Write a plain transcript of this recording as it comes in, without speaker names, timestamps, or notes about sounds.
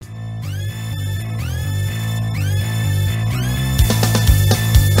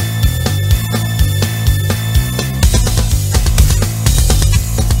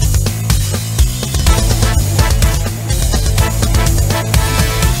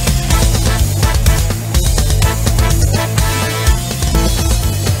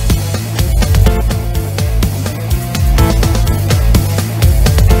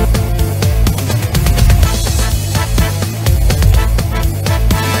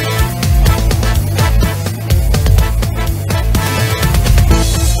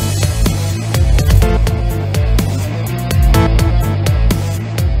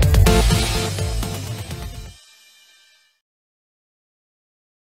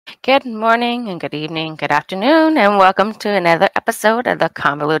Good morning and good evening, good afternoon, and welcome to another episode of the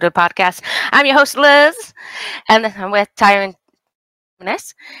Convoluted Podcast. I'm your host, Liz, and I'm with Tyron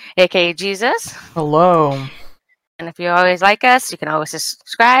Ness, aka Jesus. Hello. And if you always like us, you can always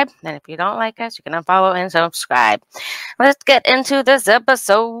subscribe. And if you don't like us, you can unfollow and subscribe. Let's get into this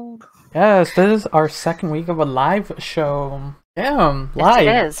episode. Yes, this is our second week of a live show. Yeah, live. Yes,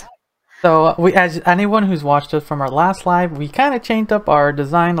 it is. So as anyone who's watched us from our last live, we kind of changed up our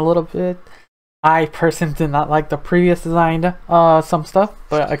design a little bit. I personally did not like the previous design, some stuff,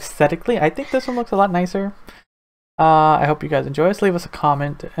 but aesthetically, I think this one looks a lot nicer. I hope you guys enjoy us. Leave us a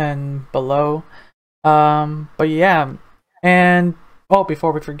comment and below. But yeah, and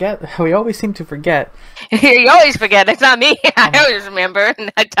before we forget, we always seem to forget. You always forget. It's not me. I always remember,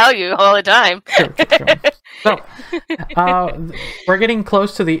 and I tell you all the time. True. So, we're getting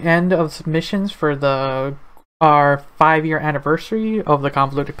close to the end of submissions for our 5-year anniversary of the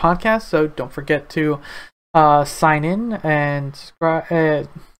Convoluted Podcast. So don't forget to sign in and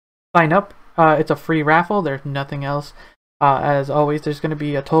sign up. It's a free raffle. There's nothing else. As always, there's going to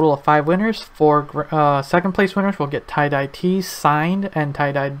be a total of 5 winners. 4 second place winners will get tie-dye tees signed and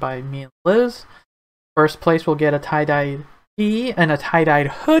tie-dyed by me and Liz. First place will get a tie-dyed tee and a tie-dyed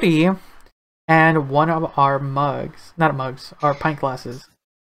hoodie and one of our mugs. Not mugs, our pint glasses.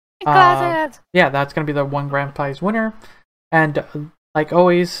 Yeah, that's going to be the 1 grand prize winner. And like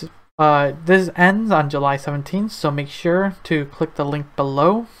always, this ends on July 17th, so make sure to click the link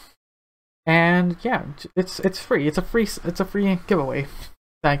below. And yeah, it's free. It's a free giveaway.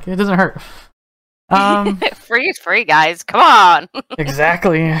 Like, it doesn't hurt. Free is free, guys. Come on.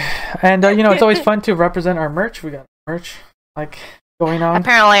 Exactly. And it's always fun to represent our merch. We got merch going on.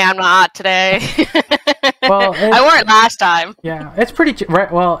 Apparently, I'm not today. Well, I wore it last time. Yeah, it's pretty.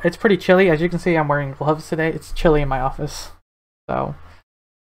 It's pretty chilly. As you can see, I'm wearing gloves today. It's chilly in my office. So,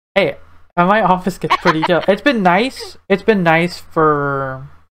 hey, my office gets pretty chill. It's been nice. It's been nice for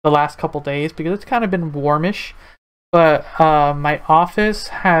the last couple days because it's kind of been warmish, but my office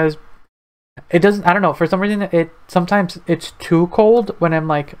has. It doesn't. I don't know. For some reason, sometimes it's too cold when I'm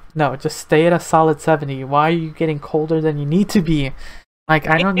like, no, just stay at a solid 70. Why are you getting colder than you need to be? Like,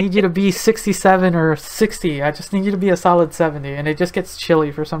 I don't need you to be 67 or 60. I just need you to be a solid 70, and it just gets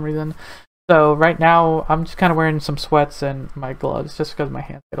chilly for some reason. So right now, I'm just kind of wearing some sweats and my gloves just because my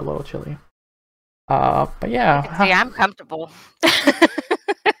hands get a little chilly. But yeah. See, I'm comfortable.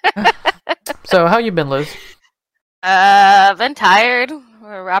 So how you been, Liz? Been tired.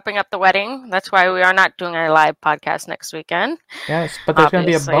 We're wrapping up the wedding. That's why we are not doing our live podcast next weekend. Yes, but there's going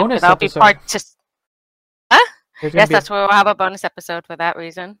to be a bonus I'll episode. Yes, that's where we'll have a bonus episode for that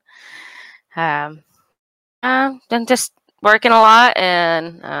reason. Been just working a lot,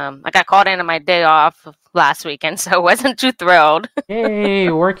 and I got called in on my day off last weekend, so I wasn't too thrilled. Yay,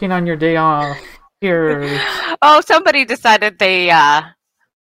 working on your day off. Here. Oh, somebody decided they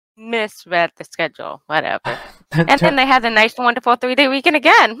misread the schedule. Whatever. And then they had the nice, wonderful 3-day weekend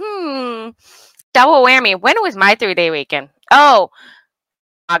again. Double whammy. When was my 3-day weekend? Oh,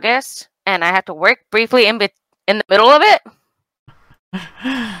 August, and I had to work briefly in the middle of it.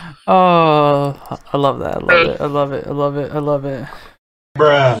 Oh, I love that. I love it.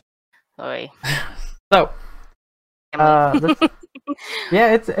 Bruh. Oy. So,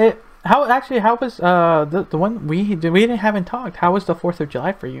 yeah, how was the one we haven't talked? How was the 4th of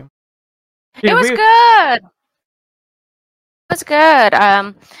July for you? It was good. It was good.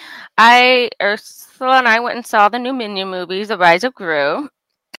 Ursula and I went and saw the new Minion movies, The Rise of Gru.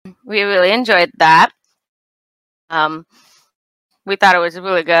 We really enjoyed that. We thought it was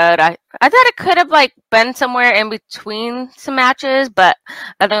really good. I thought it could have been somewhere in between some matches, but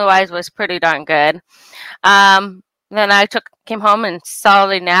otherwise was pretty darn good. Then I came home and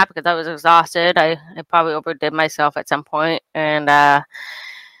solidly napped because I was exhausted. I probably overdid myself at some point, and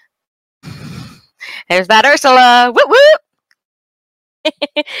there's that Ursula. Whoop whoop.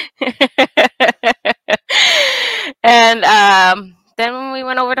 And then we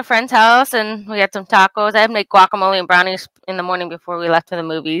went over to a friend's house and we had some tacos. I had made guacamole and brownies in the morning before we left for the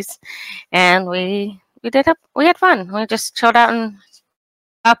movies, and we had fun. We just chilled out and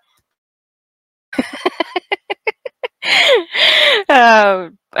up.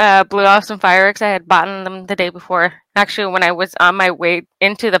 Blew off some fireworks. I had bought them the day before. Actually, when I was on my way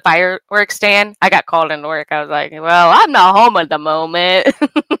into the fireworks stand, I got called into work. I was like, well, I'm not home at the moment.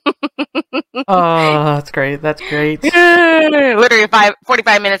 Oh, that's great. Literally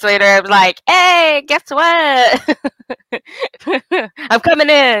 45 minutes later, I was like, hey, guess what? I'm coming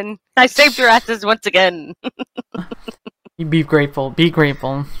in. I saved your asses once again. Be grateful.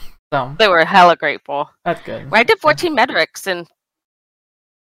 So they were hella grateful. That's good. I did 14 metrics and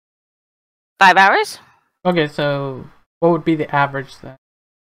 5 hours. Okay, so what would be the average then,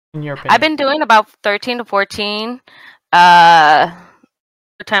 in your opinion? I've been doing about 13 to 14 per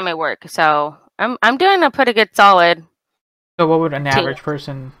time I work, so I'm doing a pretty good solid. So what would an team. average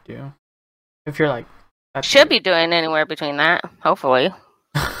person do? If you're like, Should be doing anywhere between that, hopefully.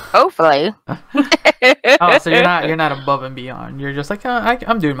 Hopefully. Oh, so you're not above and beyond. You're just like,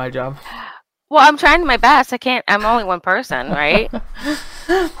 I'm doing my job. Well, I'm trying my best. I'm only one person, right?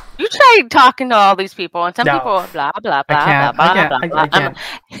 You try talking to all these people, and some people blah blah blah blah blah blah. I can't.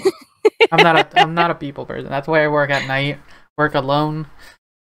 I'm not a people person. That's why I work at night. Work alone.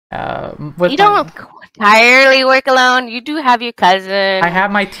 You don't entirely work alone. You do have your cousin. I have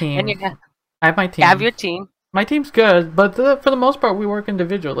my team. I have my team. You have your team. My team's good, but for the most part, we work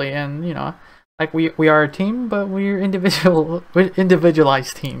individually, and like we are a team, but we're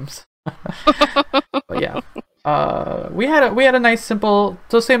individualized teams. But yeah, we had a nice simple,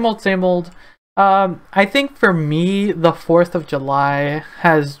 so same old. I think for me, the 4th of July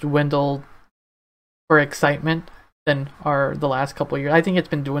has dwindled for excitement than the last couple of years. I think it's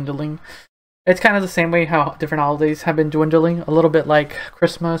been dwindling. It's kind of the same way how different holidays have been dwindling. A little bit like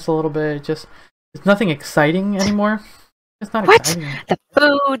Christmas, a little bit just. It's nothing exciting anymore. It's not exciting. The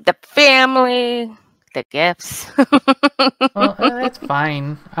food, the family, the gifts. Well, it's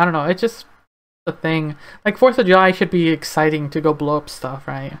fine. I don't know. It's just the thing. Like 4th of July should be exciting to go blow up stuff,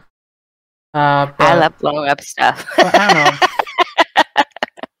 right? But, I love blowing up stuff. I don't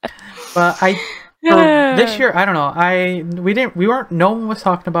know. But this year, I don't know. No one was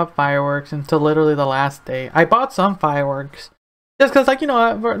talking about fireworks until literally the last day. I bought some fireworks just because, like,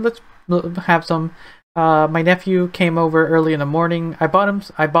 let's have some. My nephew came over early in the morning. I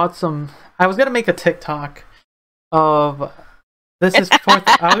bought some. I was gonna make a TikTok of this is 4th.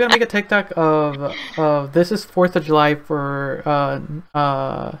 I was gonna make a TikTok of this is 4th of July for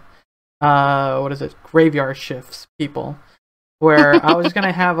what is it, graveyard shifts people, where I was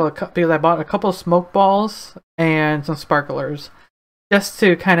gonna have because I bought a couple of smoke balls and some sparklers just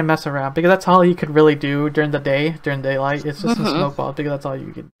to kind of mess around, because that's all you could really do during the day, during daylight. It's just a smoke ball, because that's all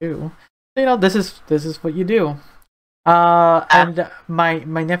you can do. This is what you do. And my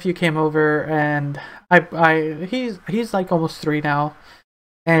nephew came over, and he's like almost 3 now,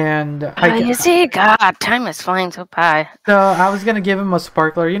 and you see, God, time is flying so by. So I was gonna give him a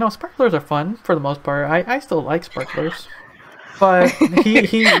sparkler. Sparklers are fun for the most part. I still like sparklers, but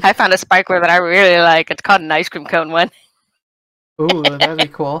he I found a sparkler that I really like. It's called an ice cream cone one. Ooh, that'd be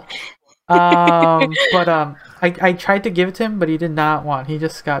cool. But I tried to give it to him, but he did not want. He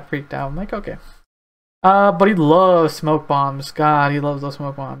just got freaked out. I'm like, okay. But he loves smoke bombs. God, he loves those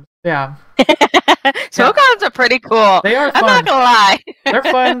smoke bombs. Yeah. Smoke bombs are pretty cool. They are fun. I'm not gonna lie. They're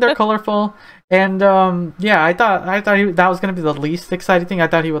fun. They're colorful. And yeah, I thought that was gonna be the least exciting thing. I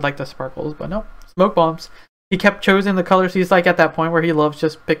thought he would like the sparkles, but no, smoke bombs. He kept choosing the colors. He's like at that point where he loves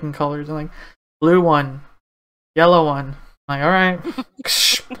just picking colors and like blue one, yellow one. Like, all right,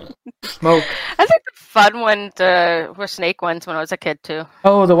 smoke. I think the fun ones were snake ones when I was a kid too.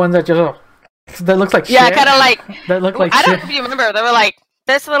 Oh, the ones that that looks like yeah, shit. kind of like that look like. I don't shit. know if you remember. They were like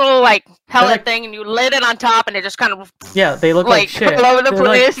this little like pellet thing, and you lit it on top, and it just kind of they look like shit all over the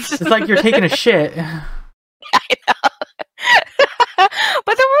place. It's like you're taking a shit. I know.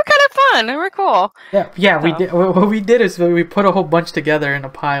 But they were kind of fun. They were cool. Yeah. So. We did. What we did is we put a whole bunch together in a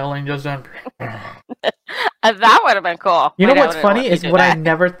pile and just. That would have been cool. You know what's funny is what I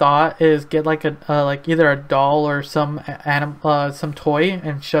never thought is get like a like either a doll or some some toy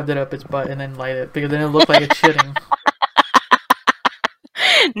and shoved it up its butt and then light it, because then it looked like it's shitting.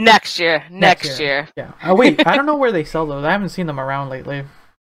 Next year. Yeah. Wait, I don't know where they sell those. I haven't seen them around lately.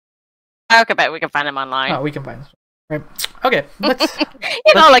 Okay, but we can find them online. Oh, we can find them. Right. Okay, let's.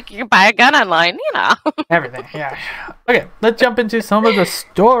 Like you can buy a gun online. Everything. Yeah. Okay, let's jump into some of the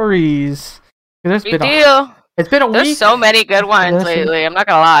stories. It's been a week. There's so many good ones lately. I'm not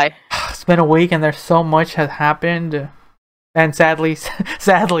gonna lie. It's been a week, and there's so much has happened, and sadly,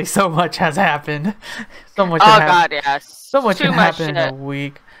 so much has happened. So much. Oh God, yes. So much can happen in a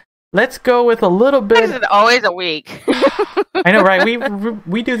week. Let's go with a little bit. It's always a week. I know, right?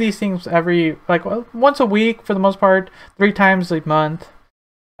 We do these things once a week for the most part, 3 times a month.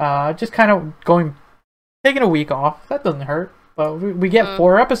 Just kind of taking a week off. That doesn't hurt. But we get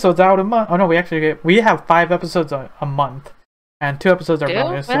 4 episodes out a month. Oh no, we have 5 episodes a month, and 2 episodes are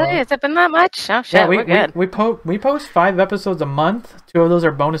bonus. Really? Has it been that much? Oh shit, yeah, we're good. We post 5 episodes a month. 2 of those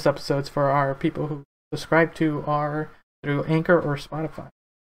are bonus episodes for our people who subscribe to through Anchor or Spotify.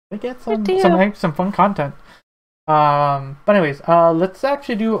 They get some fun content. But anyways, let's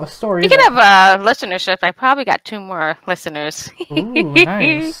actually do a story. Speaking of listenership, I probably got 2 more listeners. Ooh,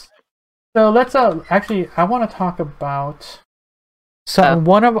 nice. So let's actually I want to talk about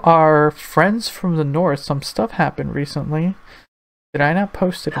one of our friends from the north. Some stuff happened recently. Did I not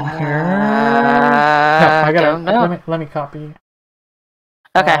post it in here? No, I gotta let me copy.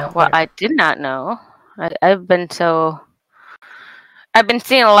 Okay, well, okay. I did not know. I've been seeing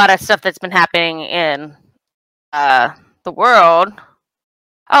a lot of stuff that's been happening in the world.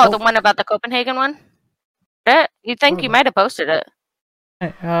 Oh, the one about the Copenhagen one? You think you might have posted it?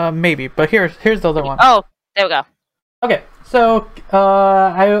 Maybe, but here's the other one. Oh, there we go. Okay, so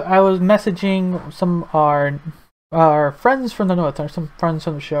I was messaging some of our friends from the north, or some friends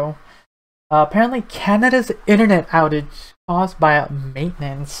from the show. Apparently, Canada's internet outage caused by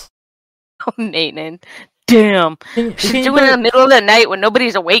maintenance. Oh, maintenance. Damn. She's doing it in the middle of the night when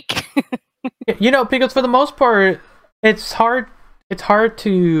nobody's awake. Because for the most part, it's hard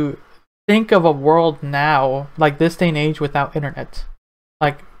to think of a world now, like this day and age, without internet.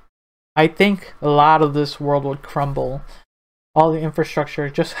 Like, I think a lot of this world would crumble. All the infrastructure,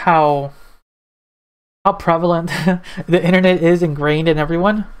 just how prevalent the internet is ingrained in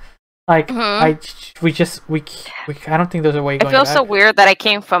everyone. Like, I don't think there's a way going back. It feels so weird that I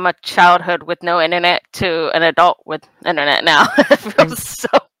came from a childhood with no internet to an adult with internet now. It feels so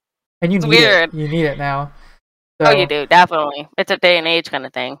and it's weird. You need it now. So, you do, definitely. It's a day and age kind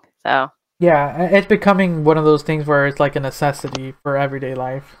of thing. So yeah, it's becoming one of those things where it's like a necessity for everyday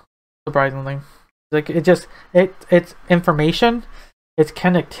life. Surprisingly, like it's information, it's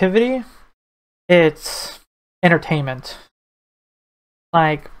connectivity, it's entertainment.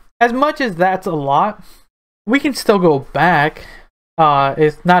 Like, as much as that's a lot, we can still go back.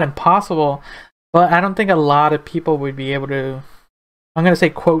 It's not impossible, but I don't think a lot of people would be able to, I'm going to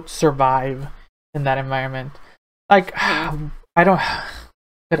say, quote, survive in that environment. Like, I'm trying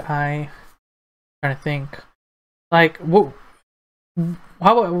to think. Like,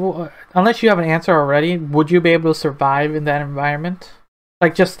 unless you have an answer already, would you be able to survive in that environment?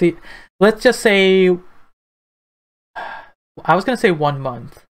 Like, let's just say, I was going to say 1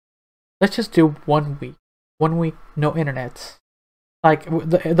 month. Let's just do 1 week. 1 week, no internet. Like,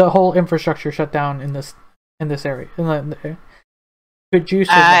 the whole infrastructure shut down in this area. Could you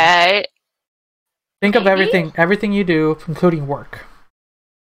survive? Think of everything you do, including work.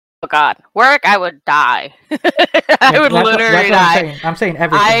 Oh God, work! I would die. I would literally die. I'm saying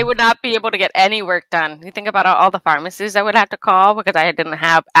everything. I would not be able to get any work done. You think about all the pharmacies I would have to call because I didn't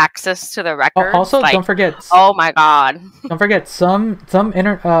have access to the records. Also, don't forget. Oh my God! Don't forget some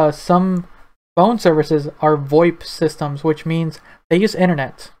phone services are VoIP systems, which means they use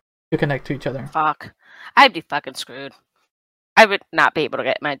internet to connect to each other. Fuck, I'd be fucking screwed. I would not be able to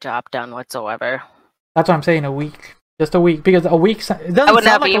get my job done whatsoever. That's what I'm saying. A week. Just a week, because a week doesn't I would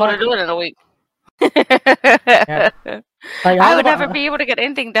not be able to do it in a week. Yeah. Like, I would never be able to get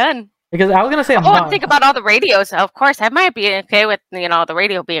anything done. Because I was gonna say, and think about all the radios. Of course, I might be okay with the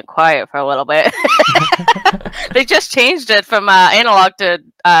radio being quiet for a little bit. They just changed it from analog to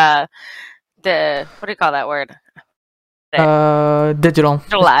the what do you call that word? Digital.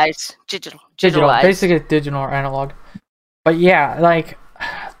 Digital. Basically, digital or analog. But yeah, like.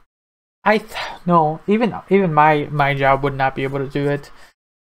 Even my job would not be able to do it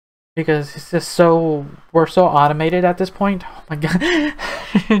because it's just we're so automated at this point. Oh my God,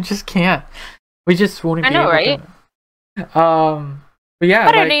 it just can't. We just won't. I know, right? But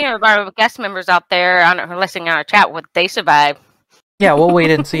yeah, any of our guest members out there listening on our chat, would they survive? Yeah, we'll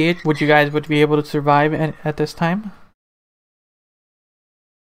wait and see. Would you guys be able to survive at this time?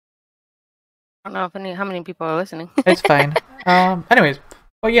 I don't know how many people are listening. It's fine. Anyways,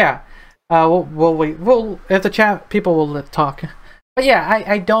 well, yeah. We'll wait. At the chat, people will talk. But yeah,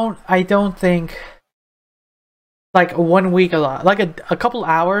 I don't think like 1 week a lot. Like a couple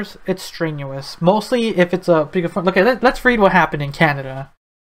hours, it's strenuous. Mostly if it's a big. Okay, let's read what happened in Canada.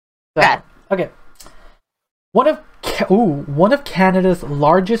 So, yeah. Okay. One of Canada's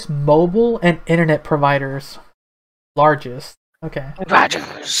largest mobile and internet providers. Largest. Okay.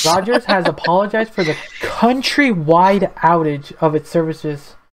 Rogers has apologized for the countrywide outage of its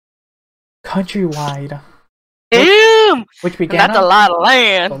services. Countrywide. Damn! Which began that's a lot of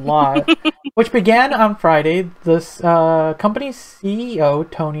land. A lot. Which began on Friday. This company's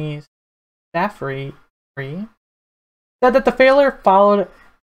CEO, Tony Staffrey, said that the failure followed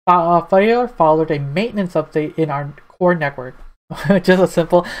a maintenance update in our core network. Just a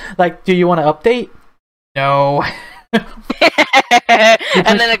simple, like, do you want to update? No.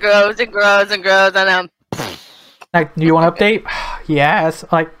 And then it grows and grows and grows, and like, do you want to update? Yes.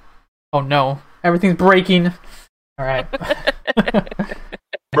 Like, oh no, everything's breaking. All right.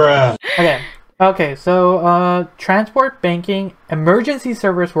 Bruh. Okay. Okay, so transport, banking, emergency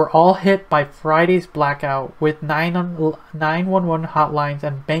servers were all hit by Friday's blackout, with 911 hotlines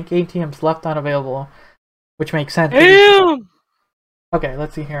and bank ATMs left unavailable, which makes sense. Damn. Okay,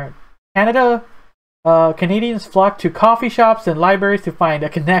 let's see here. Canadians flocked to coffee shops and libraries to find a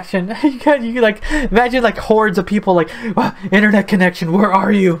connection. you can like imagine like hordes of people like, internet connection. Where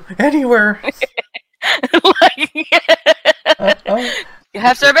are you? Anywhere. You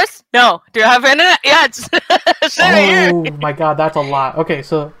have service? No. Do you have internet? Yes. Oh my god, that's a lot. Okay,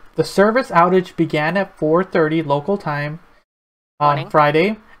 so the service outage began at 4:30 local time on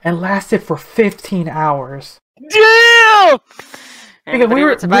Friday and lasted for 15 hours. Damn! Because we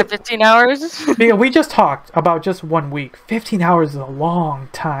were about 15 hours. Because we just talked about just 1 week. 15 hours is a long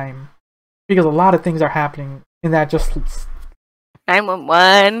time because a lot of things are happening in that just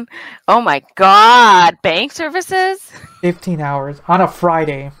 911. Oh my god, bank services. 15 hours on a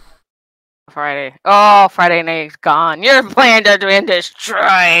Friday. Friday. Oh, Friday night's gone. Your plans are being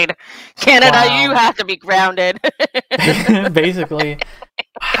destroyed. Canada, Wow. you have to be grounded. Basically.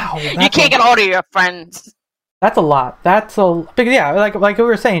 Wow. You can't get hold of your friends. That's a lot. Because yeah, like we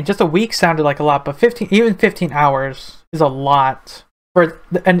were saying, just a week sounded like a lot, but 15 hours is a lot for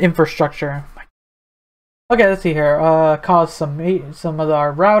an infrastructure. Okay, let's see here. Caused some of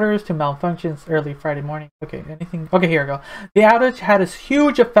our routers to malfunctions early Friday morning. Okay, anything? Okay, here we go. The outage had a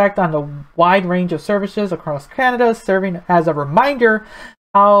huge effect on the wide range of services across Canada, serving as a reminder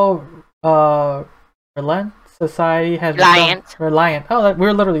how reliant society has become reliant. Oh,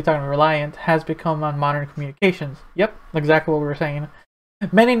 we're literally talking reliant has become on modern communications. Yep, exactly what we were saying.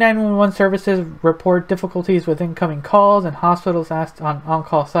 Many 911 services report difficulties with incoming calls, and hospitals asked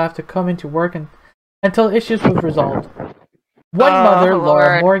on-call staff to come into work until issues were resolved. One mother,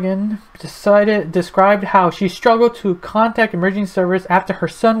 Laura Morgan, described how she struggled to contact emergency service after her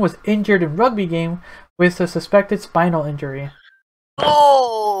son was injured in rugby game with a suspected spinal injury.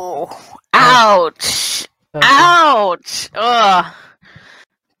 Oh, ouch. Ouch! Ugh.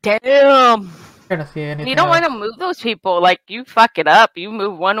 Damn. Trying to see anything you don't want to move those people. Like, you fuck it up. You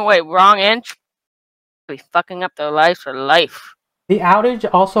move one way, wrong inch, be fucking up their lives for life. The outage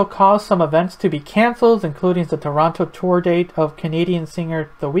also caused some events to be cancelled, including the Toronto tour date of Canadian singer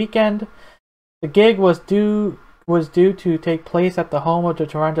The Weeknd. The gig was due to take place at the home of the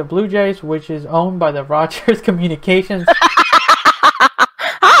Toronto Blue Jays, which is owned by the Rogers Communications.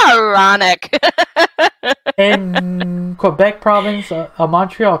 Ironic. In Quebec province, a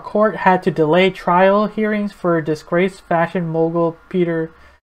Montreal court had to delay trial hearings for disgraced fashion mogul Peter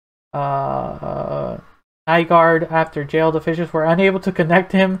Nygard after jailed officials were unable to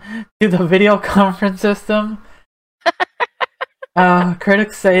connect him to the video conference system.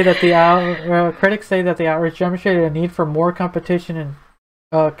 Critics say that the outrage demonstrated a need for more competition in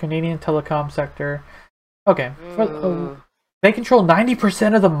Canadian telecom sector. Okay, they control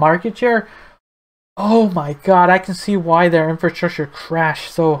 90% of the market share. Oh my god, I can see why their infrastructure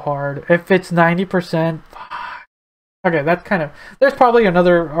crashed so hard. If it's 90%, okay, that's kind of... There's probably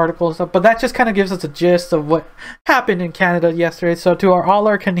another article and stuff, but that just kind of gives us a gist of what happened in Canada yesterday. So to all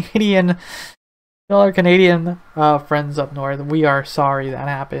our Canadian friends up north, we are sorry that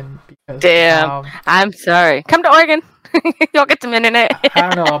happened. Because, damn, I'm sorry. Come to Oregon. You'll get some internet. I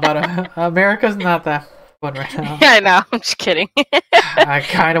don't know about America's not that fun right now. Yeah, I know. I'm just kidding. I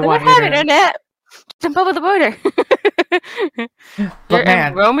kind of want internet. Jump over the border. But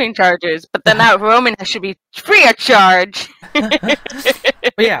man, roaming charges, but then that roaming should be free of charge. But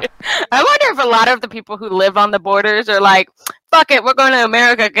yeah, I wonder if a lot of the people who live on the borders are like, "Fuck it, we're going to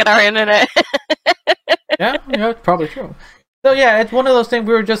America, get our internet." yeah, it's probably true. So yeah, it's one of those things.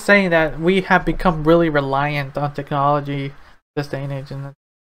 We were just saying that we have become really reliant on technology this day and age, and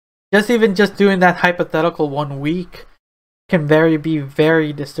just doing that hypothetical 1 week can be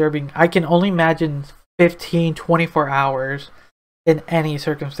very disturbing. I can only imagine 15, 24 hours in any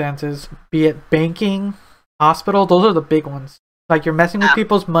circumstances, be it banking, hospital. Those are the big ones. Like, you're messing with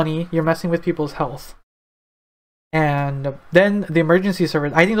people's money, you're messing with people's health. And then the emergency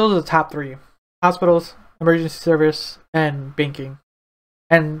service. I think those are the top three: hospitals, emergency service, and banking.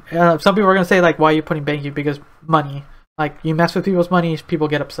 And some people are going to say, like, why are you putting banking? Because money. Like, you mess with people's money, people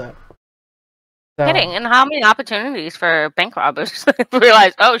get upset. So, kidding. And how many opportunities for bank robbers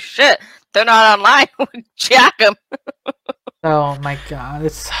realize, oh shit, they're not online. Jack them. Oh my god,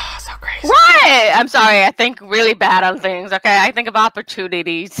 it's so crazy. What? I'm sorry, I think really bad on things. Okay, I think of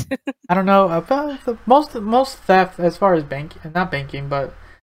opportunities. I don't know about most theft as far as not banking, but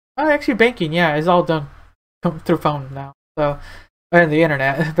actually banking. Yeah, is all done through phone now. So and the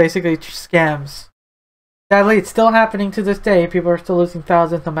internet, basically scams. sadly, it's still happening to this day. People are still losing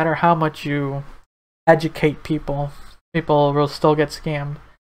thousands, no matter how much you educate people. People will still get scammed.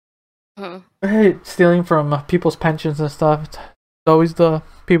 Stealing from people's pensions and stuff. It's always the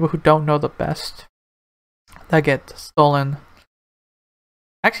people who don't know the best that get stolen.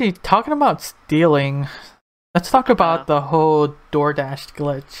 Actually, talking about stealing, let's talk about the whole DoorDash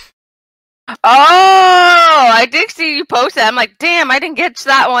glitch. Oh, I did see you post that. I'm like, damn, I didn't catch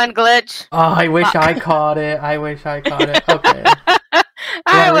that one, glitch. Oh, I wish I caught it. I wish I caught it. Okay.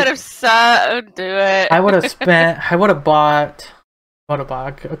 I would have so do it. I would have bought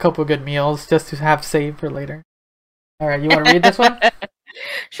a couple of good meals just to have saved for later. Alright, you want to read this one?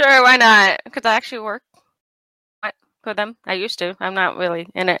 Sure, why not? Because I actually work for them. I used to. I'm not really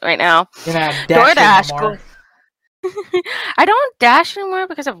in it right now. DoorDash. I don't dash anymore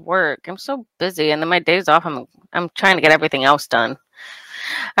because of work. I'm so busy, and then my days off, I'm trying to get everything else done.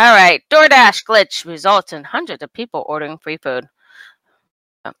 All right, DoorDash glitch results in hundreds of people ordering free food.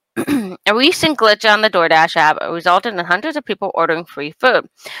 A recent glitch on the DoorDash app resulted in hundreds of people ordering free food.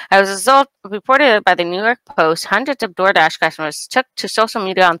 As a result, reported by the New York Post, hundreds of DoorDash customers took to social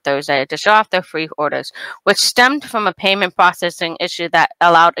media on Thursday to show off their free orders, which stemmed from a payment processing issue that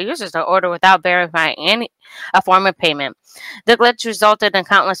allowed users to order without verifying a form of payment. The glitch resulted in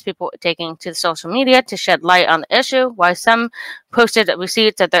countless people taking to social media to shed light on the issue, while some posted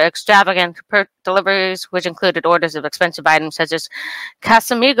receipts of their extravagant deliveries, which included orders of expensive items such as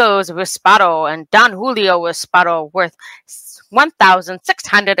Casamigos Raspado and Don Julio Raspado worth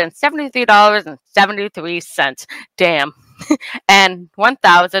 $1,673.73. Damn. And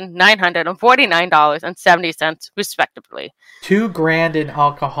 $1,949.70 respectively. $2,000 in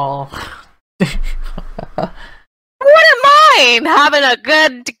alcohol. Wouldn't mind having a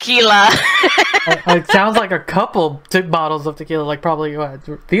good tequila. It sounds like a couple bottles of tequila. Like probably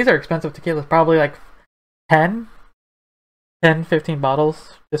these are expensive tequilas. Probably like 10, 15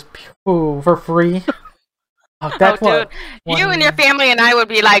 bottles just for free. That's dude, you and your family and I would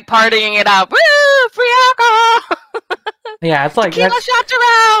be like partying it up. Woo! Free alcohol. Yeah, it's like tequila shots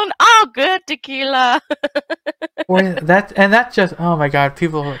around. Oh, good tequila. that's just, oh my god,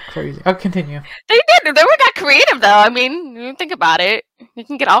 people are crazy. Oh, continue. They got creative though. I mean, you think about it, you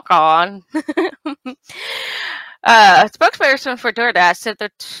can get alcohol on. A spokesperson for DoorDash said the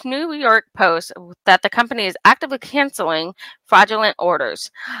New York Post that the company is actively canceling fraudulent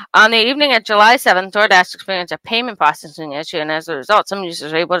orders. On the evening of July 7th, DoorDash experienced a payment processing issue, and as a result, some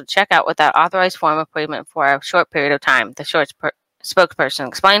users were able to check out without authorized form of payment for a short period of time, the spokesperson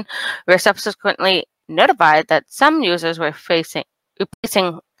explained. We were subsequently notified that some users were facing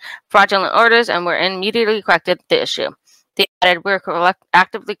fraudulent orders and were immediately corrected the issue. They added, we're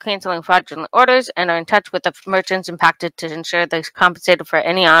actively canceling fraudulent orders and are in touch with the merchants impacted to ensure they're compensated for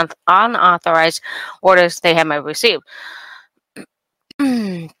any unauthorized orders they have received.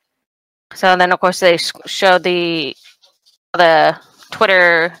 So then, of course, they showed the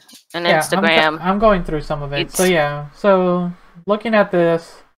Twitter and Instagram. I'm going through some of it. So looking at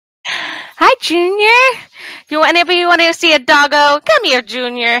this. Hi, Junior. Anybody want to see a doggo? Come here,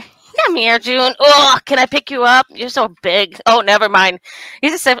 Junior. Come here, June. Oh, can I pick you up? You're so big. Oh, never mind.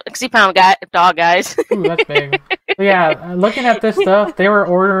 He's a 60-pound dog, guys. Ooh, that's big. So yeah, looking at this stuff, they were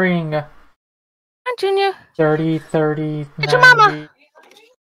ordering Hi, Junior. 30, 90, your mama.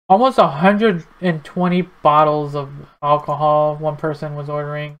 almost 120 bottles of alcohol one person was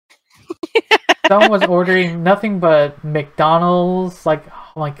ordering. Someone was ordering nothing but McDonald's. Like,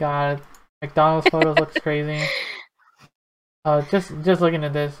 oh my god. McDonald's photos looks crazy. Just looking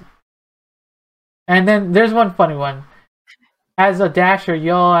at this. And then there's one funny one. As a dasher,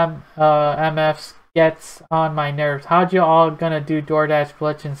 y'all MFs gets on my nerves. How'd you all gonna do DoorDash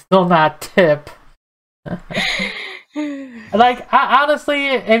glitch and still not tip? Like, honestly,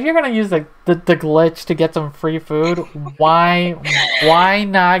 if you're gonna use the glitch to get some free food, why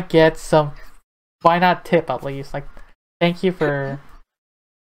not get some? Why not tip at least? Like, thank you for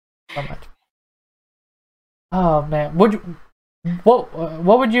so much. Oh man, what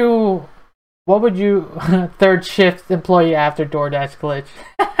would you third shift employee after DoorDash glitch?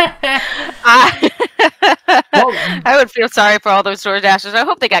 I would feel sorry for all those DoorDashers. I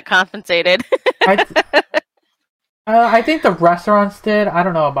hope they got compensated. I think the restaurants did. I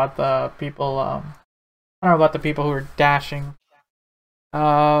don't know about the people. I don't know about the people who were dashing.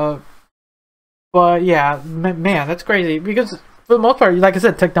 But yeah, man, that's crazy because for the most part, like I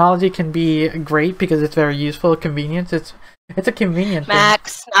said, technology can be great because it's very useful. Convenience. It's a convenient thing.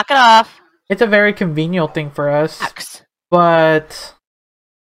 Max, knock it off. It's a very convenient thing for us. Max. But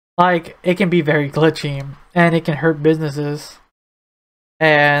like, it can be very glitchy and it can hurt businesses.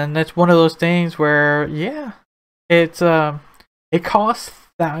 And it's one of those things where, yeah, it's it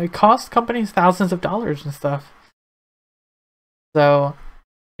costs companies thousands of dollars and stuff. So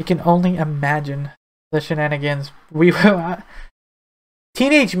you can only imagine the shenanigans.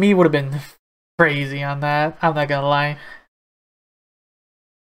 Teenage me would have been crazy on that. I'm not gonna lie.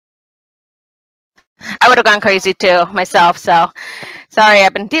 I would have gone crazy too myself. So sorry,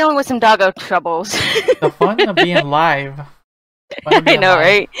 I've been dealing with some doggo troubles. The fun of being live. I know,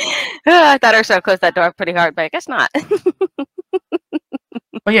 right? I thought I was gonna close that door pretty hard, but I guess not.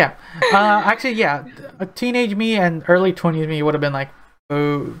 But yeah, actually, yeah, a teenage me and early 20s me would have been like,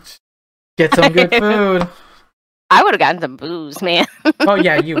 food, get some good food. I would have gotten some booze, man. Oh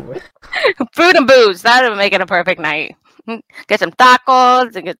yeah, you would. Food and booze. That would make it a perfect night. Get some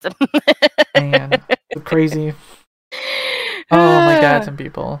tacos and get some. Man, crazy. Oh my God, some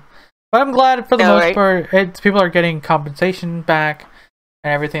people. But I'm glad for the most part, people are getting compensation back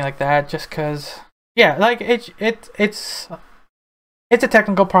and everything like that. Just because, yeah, like it's a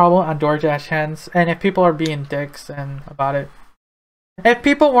technical problem on DoorDash ends, and if people are being dicks and about it, if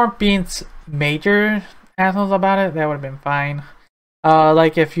people weren't being major assholes about it, that would have been fine.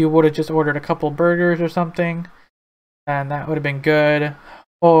 Like if you would have just ordered a couple burgers or something, and that would have been good.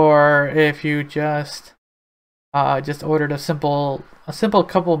 Or if you just ordered a simple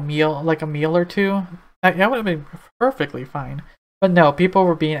couple meal, like a meal or two, that would have been perfectly fine. But no, people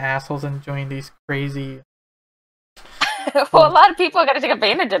were being assholes and doing these crazy. Well, a lot of people are going to take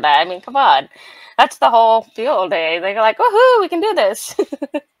advantage of that. I mean, come on. That's the whole field day. They're like, woohoo, we can do this.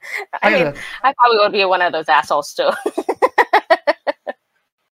 I probably would be one of those assholes too.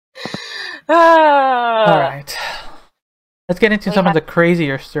 All right. Let's get into some of the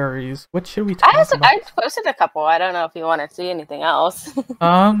crazier stories. What should we talk about? I posted a couple. I don't know if you want to see anything else.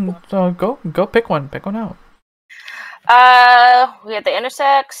 So go pick one. Pick one out. We had the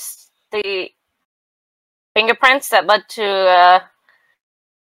intersex, the fingerprints that led to a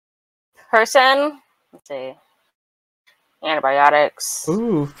person. Let's see. Antibiotics.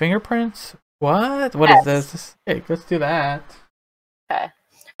 Ooh, fingerprints? What? What is this? Hey, let's do that. Okay.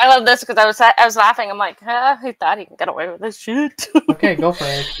 I love this because I was laughing. I'm like, he thought he can get away with this shit. Okay, go for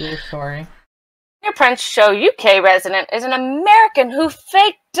it. Your story. Fingerprints show UK resident is an American who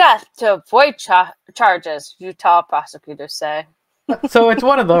faked death to avoid charges, Utah prosecutors say. So it's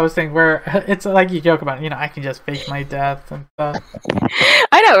one of those things where it's like you joke about, I can just fake my death and stuff.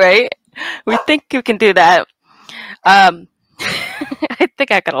 I know, right? We think you can do that. I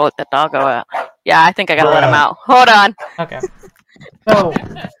think I gotta let the dog go out. Yeah, I think I gotta let him out. Hold on. Okay. So,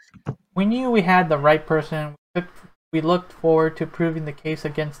 we knew we had the right person. We looked forward to proving the case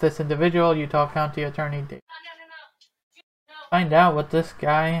against this individual, Utah County Attorney David. Find out what this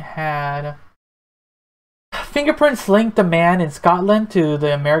guy had. Fingerprints linked a man in Scotland to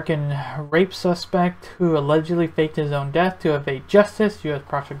the American rape suspect who allegedly faked his own death to evade justice, U.S.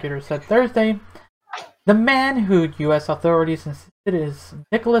 prosecutors said Thursday. The man, who U.S. authorities insisted is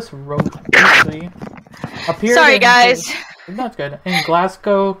Nicholas Roach, appeared that's good. In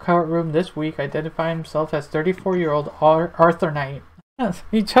Glasgow courtroom this week, identifying himself as 34-year-old Arthur Knight. Yes,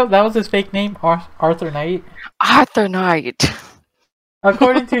 that was his fake name, Arthur Knight. Arthur Knight.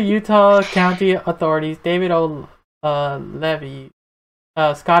 According to Utah County authorities, David O'Leary,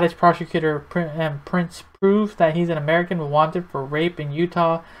 Scottish prosecutor and Prince, proved that he's an American wanted for rape in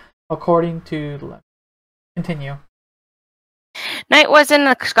Utah, according to... Continue. Knight was in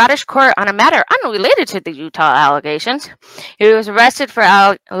the Scottish court on a matter unrelated to the Utah allegations. He was arrested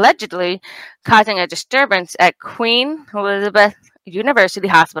for allegedly causing a disturbance at Queen Elizabeth University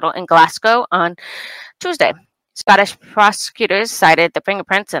Hospital in Glasgow on Tuesday. Scottish prosecutors cited the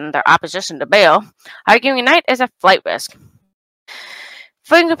fingerprints in their opposition to bail, arguing Knight is a flight risk.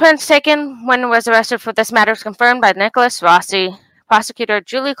 Fingerprints taken when he was arrested for this matter was confirmed by Nicholas Rossi. Prosecutor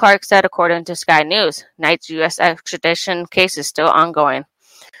Julie Clark said, according to Sky News, Knight's U.S. extradition case is still ongoing.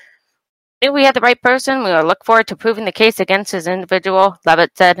 If we had the right person, we will look forward to proving the case against his individual,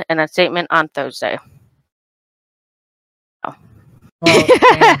 Levitt said in a statement on Thursday. Oh.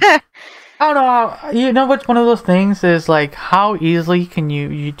 I don't know. You know what's one of those things is like, how easily can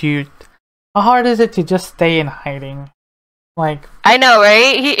you do? How hard is it to just stay in hiding? Like, I know,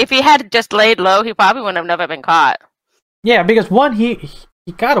 right? If he had just laid low, he probably would have never been caught. Yeah, because one, he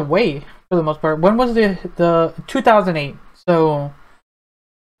got away for the most part. When was the 2008? So,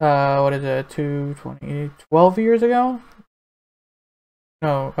 what is it? 12 years ago?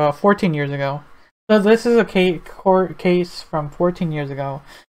 No, 14 years ago. So this is a court case from 14 years ago,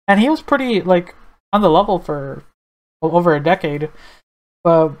 and he was pretty on the level for over a decade.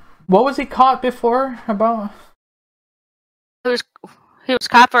 But what was he caught before about? He he was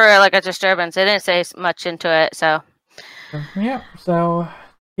caught for like a disturbance. They didn't say much into it, so. Yeah, so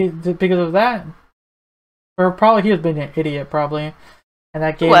because of that, or probably he was being an idiot, probably, and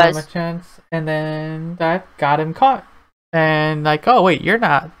that gave him a chance, and then that got him caught, and like, oh wait, you're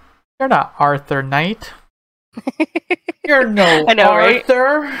not Arthur Knight. You're no I know,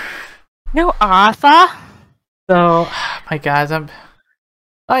 Arthur. Right? No Arthur. So, my guys, I'm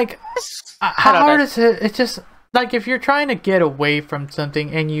like, how hard is it? It's just like if you're trying to get away from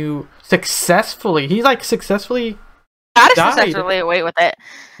something and you successfully, he like successfully died. Successfully away with it.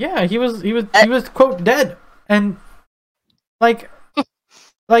 Yeah, he was quote dead, and like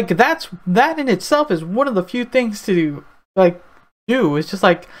that in itself is one of the few things to do. It's just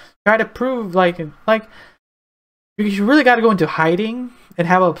like try to prove like because you really got to go into hiding and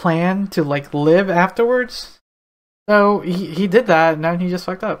have a plan to like live afterwards. So he did that, and now he just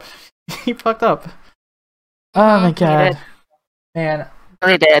fucked up. He fucked up. Oh my god, man!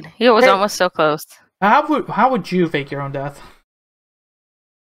 He did. He was almost so close. How would you fake your own death?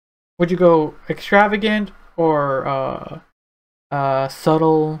 Would you go extravagant or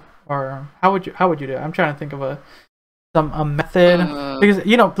subtle, or how would you do it? I'm trying to think of a method because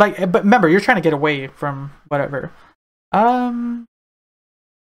but remember you're trying to get away from whatever. Well,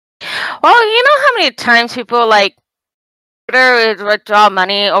 you know how many times people like withdraw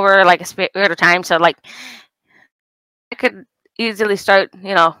money over like a period of time, so like I could easily start,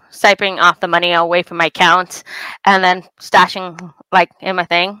 siping off the money away from my account and then stashing like in my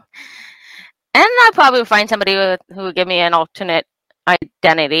thing. And I'd probably find somebody who would give me an alternate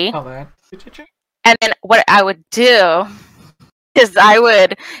identity. Oh, that. And then what I would do is I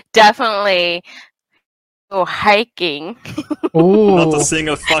would definitely go hiking. Ooh. Not a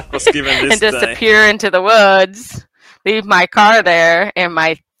single fuck was given this and disappear into the woods. Leave my car there and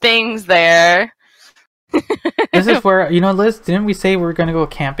my things there. This is where, Liz, didn't we say we were going to go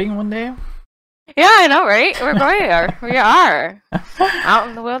camping one day? Yeah, I know, right? We're going there. We are. Out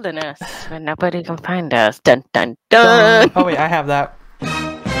in the wilderness where nobody can find us. Dun, dun, dun. Oh, wait, I have that.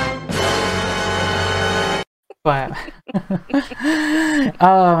 But,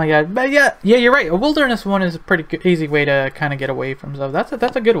 oh my god. But yeah, you're right. A wilderness one is a pretty easy way to kind of get away from stuff.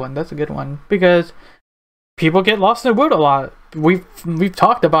 That's a good one. That's a good one. Because people get lost in the wood a lot. We've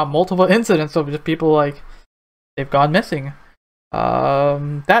talked about multiple incidents of just people like they've gone missing.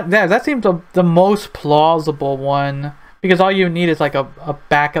 That seems the most plausible one because all you need is like a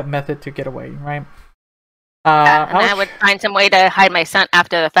backup method to get away, right? I would find some way to hide my scent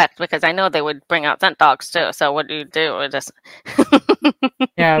after the fact because I know they would bring out scent dogs too. So what do you do? Just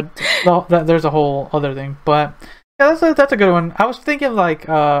yeah, there's a whole other thing, but yeah, that's a good one. I was thinking like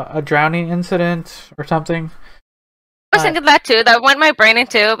a drowning incident or something. I was thinking that too. That went my brain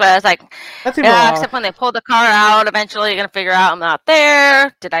into, but I was like, yeah. Except when they pulled the car out, eventually you're gonna figure out I'm not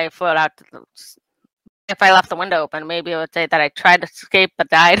there. Did I float out? If I left the window open, maybe it would say that I tried to escape but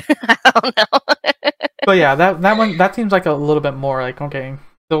died. I don't know. But yeah, that seems like a little bit more like okay,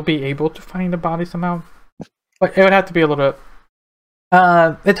 they'll be able to find the body somehow. But it would have to be a little bit.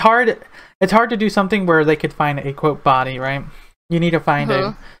 It's hard to do something where they could find a quote body, right? You need to find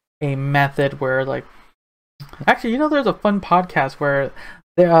a method where like. Actually, there's a fun podcast where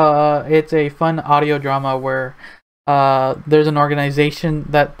it's a fun audio drama where there's an organization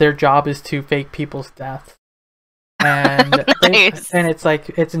that their job is to fake people's death. And nice. And it's like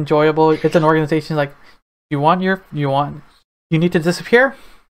it's enjoyable. It's an organization like you need to disappear?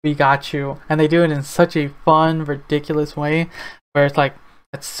 We got you. And they do it in such a fun, ridiculous way where it's like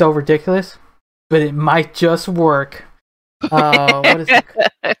it's so ridiculous, but it might just work. What is it called?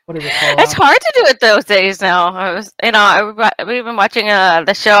 It's hard to do it those days now. We've been watching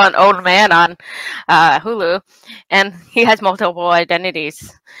the show on Old Man on Hulu, and he has multiple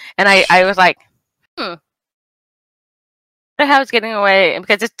identities. And I was like, how is getting away?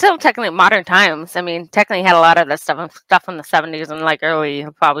 Because it's still technically modern times. I mean, technically, he had a lot of this stuff from the 70s and like early,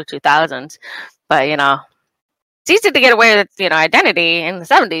 probably 2000s. But it's easy to get away with identity in the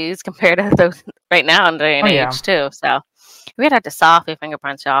 70s compared to those right now in the day and age too. So. We'd have to saw off your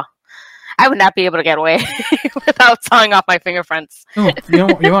fingerprints, y'all. I would not be able to get away without sawing off my fingerprints. You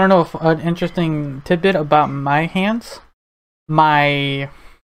want to know an interesting tidbit about my hands?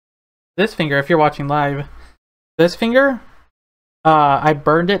 This finger, if you're watching live, this finger, I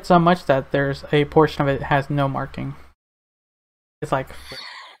burned it so much that there's a portion of it has no marking. It's like...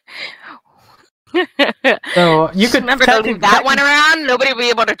 So you could remember to leave that one around. Nobody would be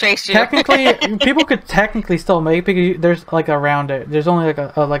able to trace you. Technically, people could technically still make because there's like around it. There's only like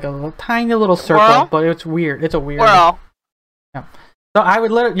a tiny little circle, but it's weird. It's a weird. Whirl. Yeah. So I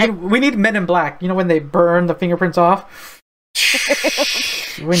would literally. We need Men in Black. When they burn the fingerprints off.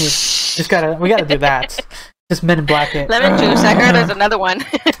 We gotta do that. Just Men in Black it. Lemon juice. I heard there's another one.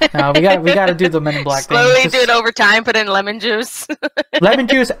 No, we gotta do the Men in Black Slowly thing. do it over time. Put in lemon juice. Lemon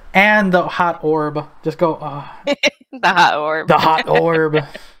juice and the hot orb. Just go. The hot orb. The hot orb.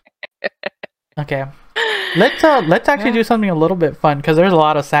 Okay. Let's actually do something a little bit fun because there's a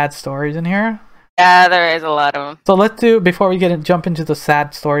lot of sad stories in here. Yeah, there is a lot of them. So let's do, before we jump into the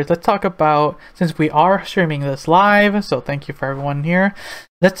sad stories, let's talk about, since we are streaming this live, so thank you for everyone here.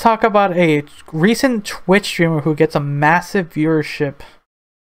 Let's talk about a recent Twitch streamer who gets a massive viewership.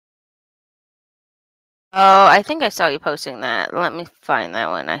 Oh, I think I saw you posting that. Let me find that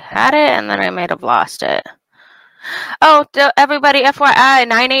one. I had it and then I might have lost it. Oh, everybody, FYI,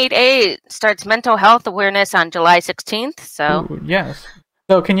 988 starts mental health awareness on July 16th. So, ooh, yes.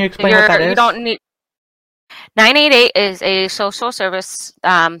 So, can you explain what that is? You don't need. 988 is a social service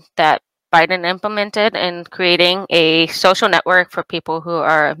that Biden implemented in creating a social network for people who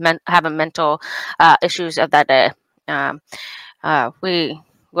are having mental issues of that day. We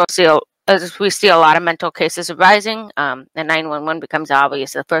will see. As we see a lot of mental cases rising, and 911 becomes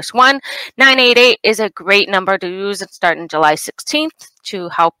obviously the first one. 988 is a great number to use starting July 16th to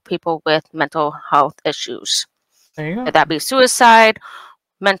help people with mental health issues. There you go. Could that be suicide,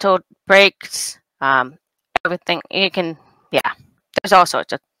 mental breaks, everything. You can, there's all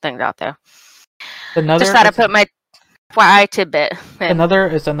sorts of things out there. Just thought I'd put my FYI tidbit.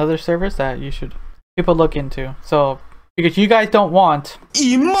 Another service that people look into. So, because you guys don't want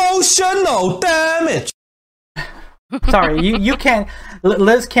emotional damage. Sorry, you can't.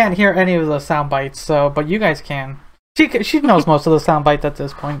 Liz can't hear any of the sound bites. So, but you guys can. She knows most of the sound bites at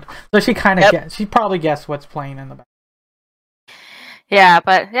this point, so she kind of she probably guessed what's playing in the back. Yeah,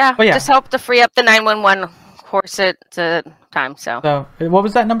 but just help to free up the 911 horse at the time. So what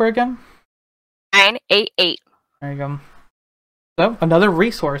was that number again? 988. There you go. So another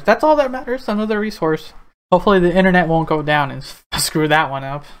resource. That's all that matters. Another resource. Hopefully the internet won't go down and screw that one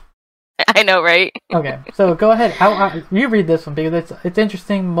up. I know, right? Okay, so go ahead. You read this one because it's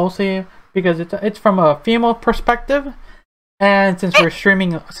interesting, mostly because it's from a female perspective, and since we're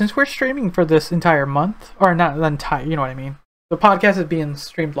streaming for this entire month, or not the entire, you know what I mean. The podcast is being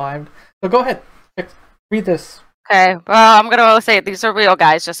streamed live, so go ahead, read this. Okay, well, I'm gonna say these are real,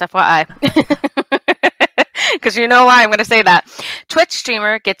 guys. Just FYI. Because you know why I'm going to say that. Twitch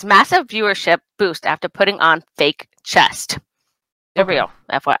streamer gets massive viewership boost after putting on fake chest. They're real,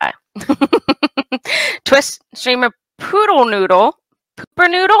 FYI. Twitch streamer Poodle Noodle.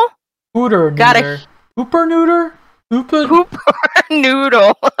 Pooper Noodle? Pooper Noodle? Pooper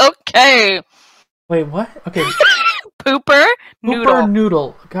Noodle. Okay. Wait, what? Okay. Pooper Noodle. Pooper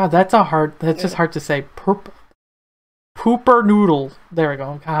Noodle. God, that's just hard to say. Pooper Noodle. There we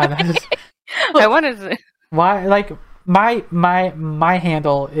go. God, that is... I wanted to... Why, like, my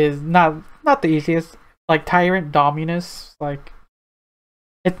handle is not the easiest. Like, Tyrant Dominus, like,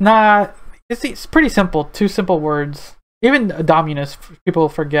 it's pretty simple. 2 simple words. Even Dominus, people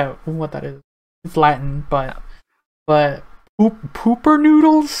forget what that is. It's Latin, but pooper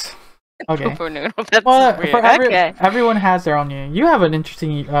noodles? Okay. Pooper noodle, that's weird. Everyone has their own name. You have an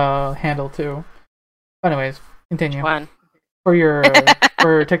interesting handle, too. Anyways, continue. One.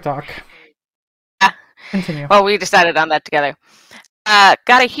 For TikTok. Continue. Well, we decided on that together.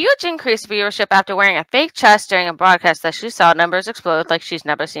 Got a huge increased viewership after wearing a fake chest during a broadcast that she saw numbers explode like she's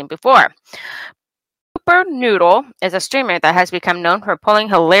never seen before. Pooper Noodle is a streamer that has become known for pulling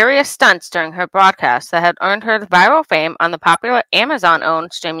hilarious stunts during her broadcasts that had earned her viral fame on the popular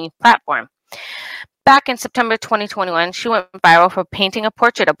Amazon-owned streaming platform. Back in September 2021, she went viral for painting a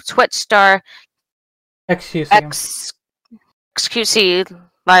portrait of Twitch star XQC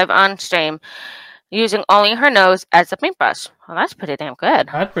live on stream, using only her nose as a paintbrush. Well, that's pretty damn good.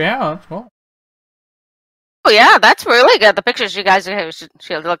 That's cool. Oh yeah, that's really good. The pictures you guys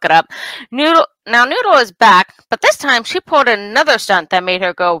should look it up. Noodle is back, but this time she pulled another stunt that made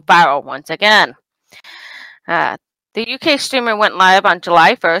her go viral once again. The UK streamer went live on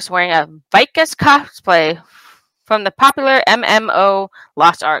July 1st wearing a Vicus cosplay from the popular MMO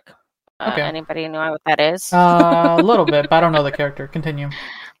Lost Ark. Okay. Anybody know what that is? A little bit, but I don't know the character. Continue.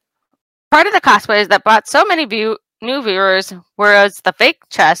 Part of the cosplays that brought so many new viewers was the fake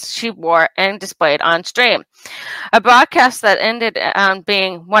chest she wore and displayed on stream. A broadcast that ended on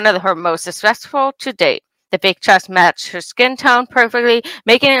being one of her most successful to date. The fake chest matched her skin tone perfectly,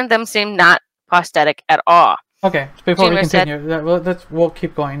 making them seem not prosthetic at all. Okay, so before we continue, we'll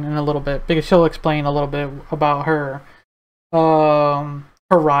keep going in a little bit because she'll explain a little bit about her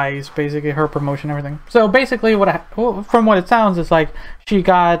rise, basically her promotion, everything. So basically, from what it sounds, it's like she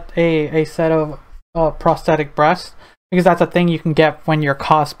got a set of prosthetic breasts, because that's a thing you can get when you're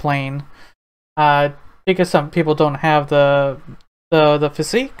cosplaying. Because some people don't have the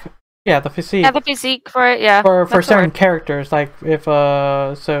physique. Yeah, the physique. Yeah, the physique for it. Yeah, for certain characters, like if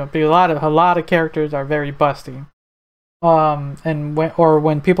so, a lot of characters are very busty. And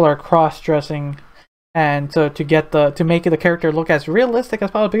when people are cross dressing, and so to make the character look as realistic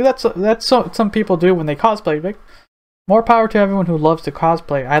as possible, because that's some people do when they cosplay. Like, more power to everyone who loves to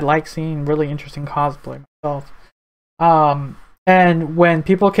cosplay. I like seeing really interesting cosplay myself. And when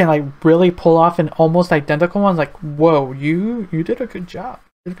people can like really pull off an almost identical one, like, whoa, you did a good job.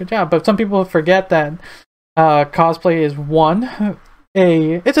 But some people forget that cosplay is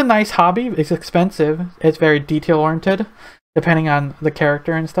it's a nice hobby. It's expensive. It's very detail oriented, depending on the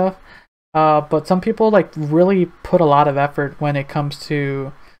character and stuff. But some people like really put a lot of effort when it comes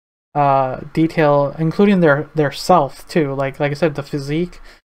to detail, including their self too. Like I said, the physique.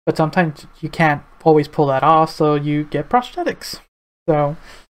 But sometimes you can't always pull that off, so you get prosthetics. So,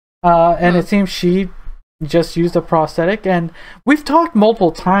 and it seems she just used a prosthetic, and we've talked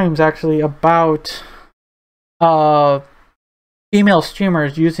multiple times actually about female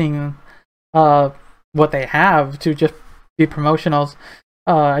streamers using what they have to just be promotionals.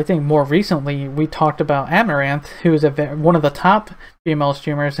 I think more recently we talked about Amaranth, who is one of the top female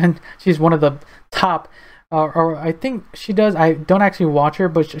streamers, and she's one of the top, or I think she does. I don't actually watch her,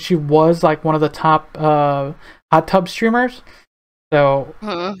 but she was like one of the top hot tub streamers. So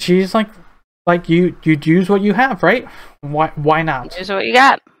she's like you use what you have, right? Why not? Use what you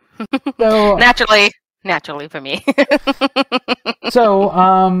got. So naturally for me. so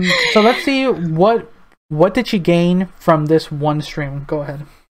let's see what did she gain from this one stream? Go ahead.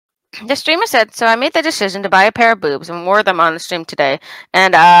 The streamer said, so I made the decision to buy a pair of boobs and wore them on the stream today.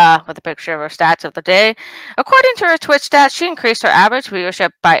 And with a picture of her stats of the day. According to her Twitch stats, she increased her average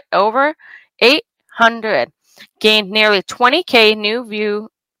viewership by over 800, gained nearly 20k new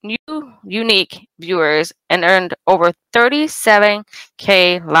unique viewers, and earned over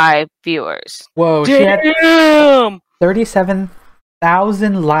 37k live viewers. Whoa, damn! She had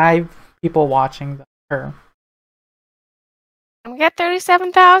 37,000 live people watching her. We got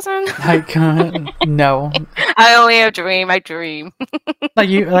 37,000. No. I only have dream. I dream.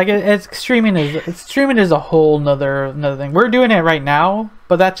 It's streaming is a whole nother thing. We're doing it right now,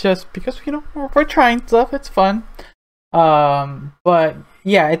 but that's just because we're trying stuff. It's fun. But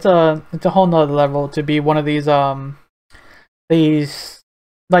yeah, it's a whole nother level to be one of these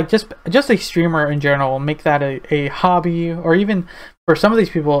like just a streamer in general. Make that a hobby, or even for some of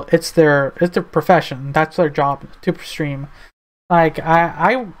these people, it's their profession. That's their job, to stream. Like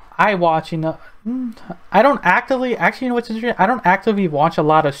I watch, I don't actively, actually, what's interesting? I don't actively watch a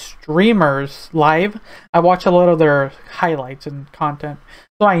lot of streamers live. I watch a lot of their highlights and content,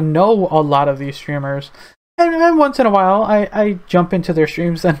 so I know a lot of these streamers. And once in a while, I jump into their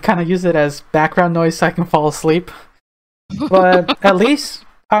streams and kind of use it as background noise so I can fall asleep. But at least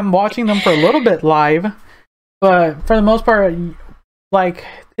I'm watching them for a little bit live. But for the most part, like,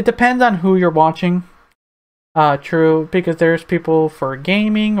 it depends on who you're watching. True, because there's people for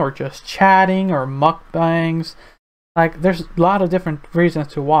gaming or just chatting or mukbangs. Like, there's a lot of different reasons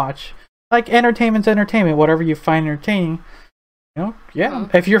to watch. Like, entertainment's entertainment. Whatever you find entertaining, yeah.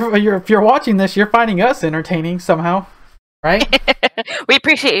 If you're watching this, you're finding us entertaining somehow, right? We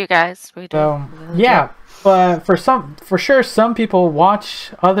appreciate you guys. We do. So, yeah, but for sure, some people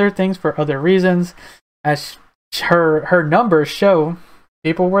watch other things for other reasons. As her numbers show,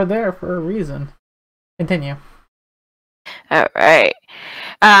 people were there for a reason. Continue. All right.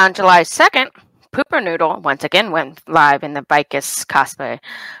 On July 2nd, Pooper Noodle once again went live in the Vicus cosplay,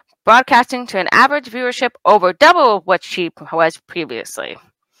 broadcasting to an average viewership over double what she was previously.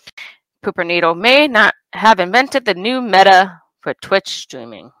 Pooper Noodle may not have invented the new meta for Twitch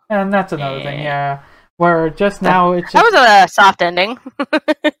streaming. And that's another thing, yeah. Where just now it's just... That was a soft ending.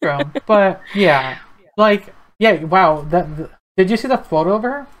 But yeah, wow. Did you see the photo of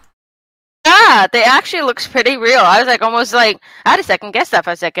her? Yeah, they actually looks pretty real. I was like, almost like, I had to second guess that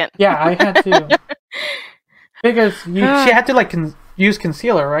for a second. Yeah, I had to. Because she had to use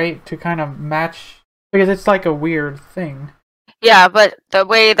concealer, right, to kind of match, because it's like a weird thing. Yeah, but the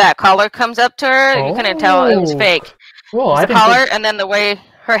way that collar comes up to her, you couldn't tell it was fake. Well, the collar, and then the way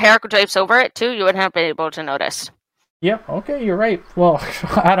her hair drapes over it too, you wouldn't have been able to notice. Yep, okay, you're right. Well,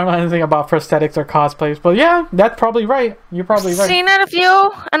 I don't know anything about prosthetics or cosplays, but yeah, that's probably right. You're probably right. Seen it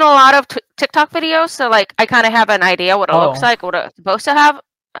a lot of TikTok videos, so like I kind of have an idea what it looks like, what it's supposed to have.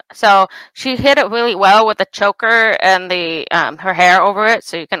 So she hit it really well with the choker and the her hair over it,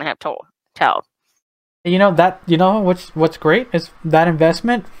 so you couldn't have tell. What's great is that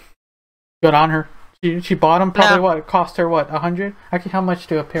investment. Good on her. She bought them probably No. what? It cost her what? 100? Actually, how much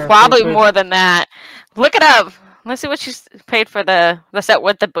do a pair? Probably of fake more than that. Look it up. Let's see what she's paid for the set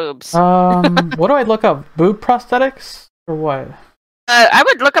with the boobs. What do I look up? Boob prosthetics or what? I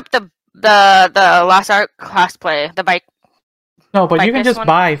would look up the Lost Art cosplay, the bike. No, but Like you can this just one?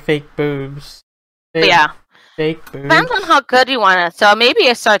 buy fake boobs. Yeah, Fake boobs. depends on how good you want it. So maybe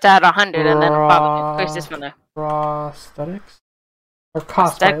it starts at 100 and then probably increases from there. Prosthetics? Or cosplay.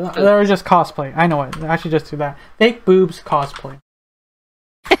 Prosthetic There was just cosplay. I know it. I should just do that. Fake boobs cosplay.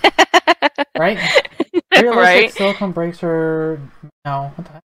 Right? Realistic Right? silicone breaks or no. What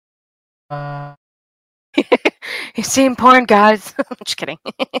the heck? You've seen porn, guys. I'm just kidding.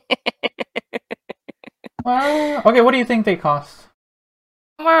 Okay, what do you think they cost?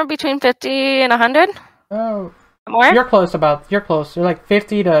 Somewhere between 50 and 100. Oh, More? you're close. They're like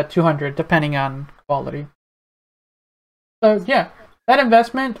 50 to 200, depending on quality. So yeah, that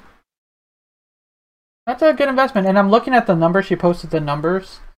investment. That's a good investment. And I'm looking at the numbers. She posted the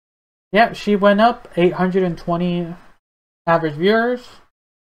numbers. Yeah, she went up 820 average viewers.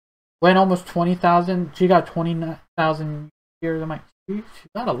 Went almost 20,000. She got 20,000 viewers. I'm like, she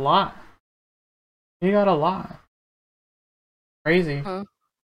got a lot. She got a lot. Crazy. Mhm.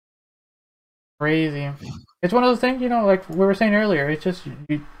 Crazy. It's one of those things, like we were saying earlier. It's just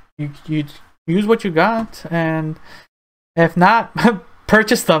you use what you got, and if not,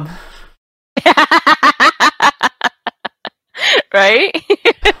 purchase them. Right?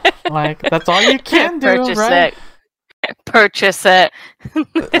 Like that's all you can do, Purchase right? it. Purchase it.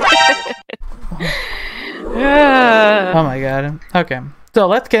 Oh my god. Okay, so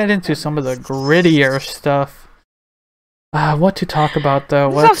let's get into some of the grittier stuff. What to talk about though?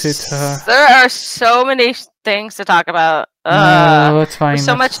 There are so many things to talk about. That's fine. There's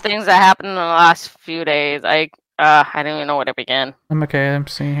so much things that happened in the last few days. I don't even know where to begin. I'm okay. I'm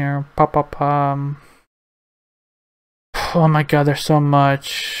seeing here. Oh my god, there's so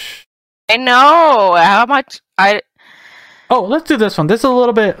much. I know how much Oh, let's do this one. This is a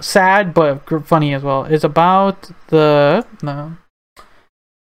little bit sad, but funny as well. It's about the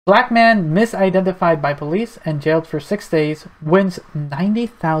black man misidentified by police and jailed for 6 days wins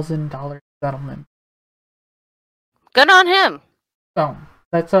 $90,000 settlement. Good on him. So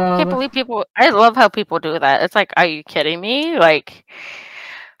that's I can't believe people. I love how people do that. It's like, are you kidding me? Like,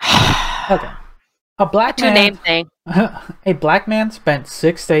 okay. A black two man. name thing. A black man spent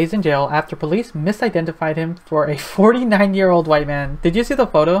 6 days in jail after police misidentified him for a 49-year-old white man. Did you see the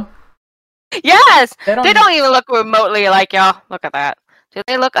photo? Yes, They they don't even look remotely like y'all. Look at that. Do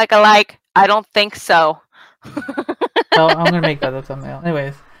they look like alike? I don't think so. Oh, I'm gonna make that a thumbnail.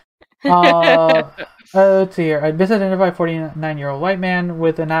 Anyways, let's see here. A misidentified 49-year-old white man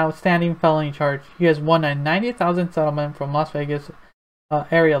with an outstanding felony charge. He has won a $90,000 settlement from Las Vegas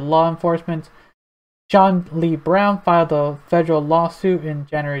area law enforcement. John Lee Brown filed a federal lawsuit in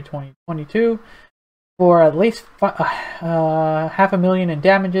January 2022 for at least $500,000 in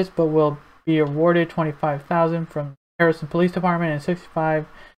damages, but will be awarded $25,000 from Harrison Police Department and $65,000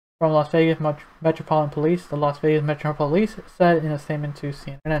 from Las Vegas Metropolitan Police. The Las Vegas Metropolitan Police said in a statement to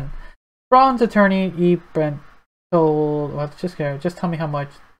CNN. Brown's attorney E. Brent told, just tell me how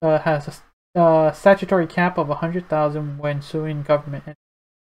much, has a statutory cap of $100,000 when suing government.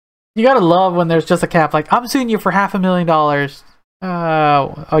 You gotta love when there's just a cap, like, I'm suing you for $500,000.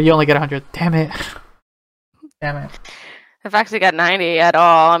 Oh, you only get 100. Damn it. Damn it. I've actually got 90 at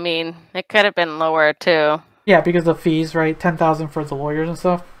all. I mean, it could have been lower too. Yeah, because of fees, right? 10,000 for the lawyers and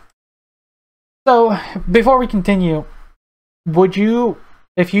stuff. So, before we continue, would you,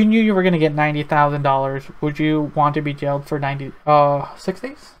 if you knew you were gonna get $90,000, would you want to be jailed for 6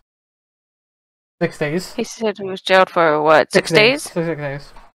 days? 6 days. He said he was jailed for what, 6 days? 6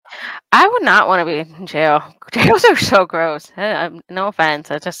 days. I would not want to be in jail. Jails are so gross. No offense.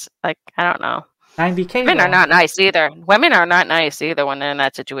 I just, like, I don't know. 90K. Women are not nice either. Women are not nice either when they're in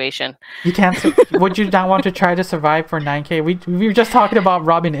that situation. You can't. Would you not want to try to survive for 9K? We were just talking about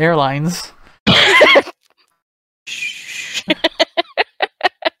robbing airlines.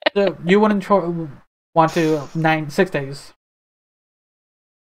 So you wouldn't want to 6 days.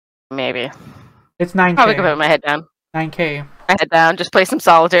 Maybe. It's 9K. Probably could put my head down. 9K. My head down. Just play some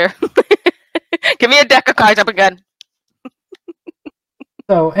solitaire. Give me a deck of cards. I'll be good.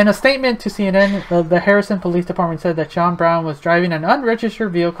 So, in a statement to CNN, the Harrison Police Department said that Sean Brown was driving an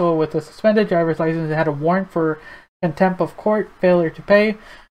unregistered vehicle with a suspended driver's license and had a warrant for contempt of court, failure to pay.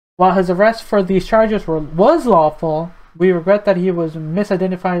 While his arrest for these charges was lawful, we regret that he was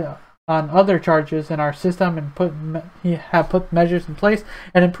misidentified on other charges in our system and he have put measures in place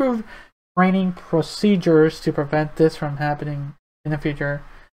and improved training procedures to prevent this from happening in the future.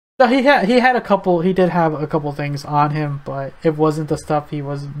 So he had a couple. He did have a couple things on him, but it wasn't the stuff he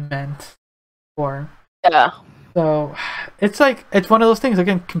was meant for. Yeah. So it's like it's one of those things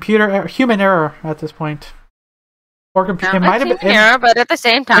again. Human error at this point, or computer. It might have been error, but at the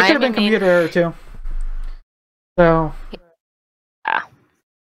same time, it could have been computer error too. So. Yeah.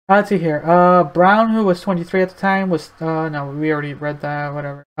 Let's see here. Brown, who was 23 at the time, was no, we already read that.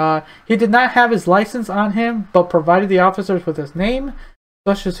 Whatever. He did not have his license on him, but provided the officers with his name,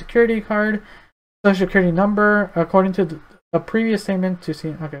 social security card, social security number, according to a previous statement to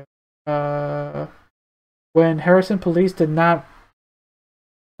see. Okay. When Harrison police did not.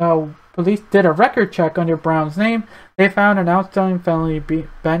 Police did a record check under Brown's name. They found an outstanding felony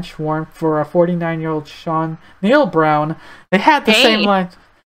bench warrant for a 49-year-old Sean Neil Brown. They had the same line.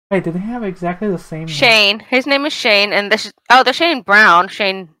 Wait, did they have exactly the same Shane. Name? His name is Shane, and they're Shane Brown.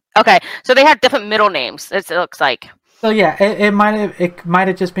 Shane. Okay, so they had different middle names. It looks like. So yeah, it might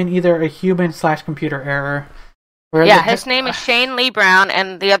have just been either a human/computer error. Yeah, his name is Shane Lee Brown,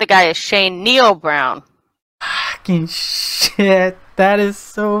 and the other guy is Shane Neil Brown. Fucking shit! That is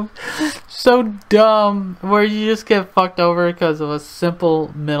so dumb. Where you just get fucked over because of a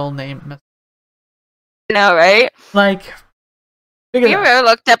simple middle name. No, right? Like. Have you ever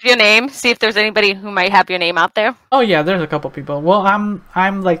looked up your name? See if there's anybody who might have your name out there? Oh yeah, there's a couple people. Well,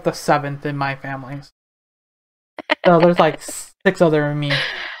 I'm like the 7th in my family. So there's like 6 other me,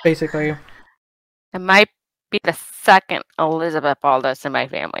 basically. It might be the 2nd Elizabeth Baldus in my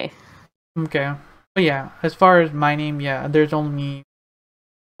family. Okay. But yeah, as far as my name, yeah, there's only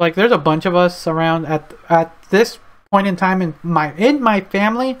like there's a bunch of us around at this point in time in my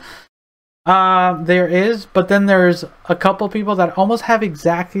family. There is, but then there's a couple people that almost have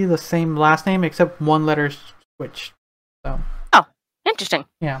exactly the same last name except one letter switched. So. Oh, interesting.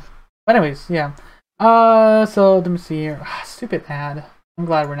 Yeah. But anyways, yeah. So let me see here. Stupid ad. I'm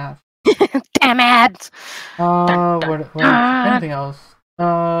glad we're not. Damn ads. Anything else?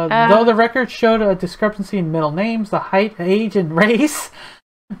 Though the record showed a discrepancy in middle names, the height, age, and race,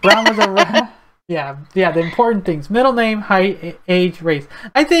 Brown was a yeah, the important things: middle name, height, age, race.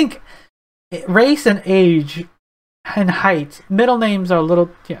 I think. Race and age and height. Middle names are a little,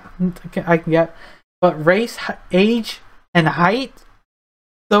 yeah, I can get. But race, age, and height,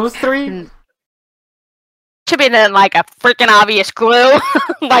 those 3? Should be then like a freaking obvious clue.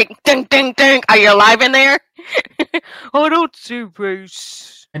 Like, ding, ding, ding. Are you alive in there? I don't see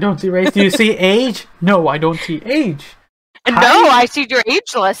race. I don't see race. Do you see age? No, I don't see age. No, I see you're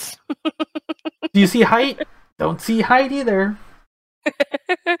ageless. Do you see height? Don't see height either.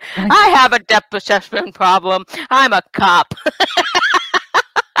 I have a depth perception problem. I'm a cop.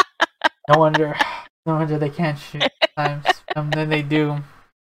 No wonder they can't shoot times. And then they do.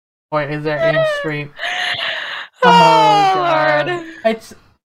 Boy, is their aim straight. Oh God. Lord.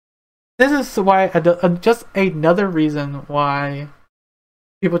 This is why just another reason why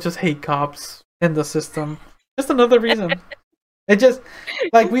people just hate cops in the system. Just another reason. It just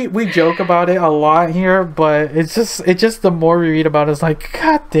like we joke about it a lot here, but it's just the more we read about it, it's like,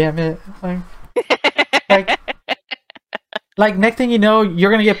 God damn it. Like next thing you know,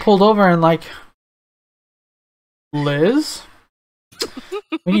 you're gonna get pulled over and like, Liz,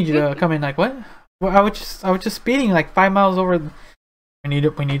 we need you to come in. Like, what? Well, I was just speeding like 5 miles over. We need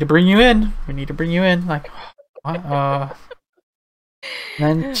to bring you in. We need to bring you in. Like, what?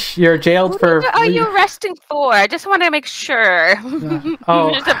 Then you're jailed for. What are you arresting for? I just want to make sure. Yeah.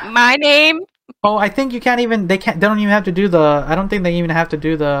 Oh, my name. Oh, I think you can't even. They don't even have to do the. I don't think they even have to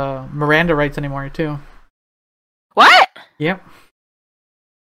do the Miranda rights anymore, too. What? Yep.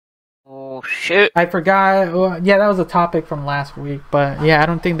 Oh shit! I forgot. Well, yeah, that was a topic from last week, but yeah, I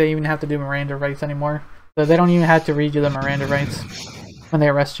don't think they even have to do Miranda rights anymore. So they don't even have to read you the Miranda rights when they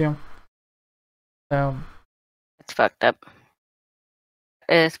arrest you. So it's fucked up.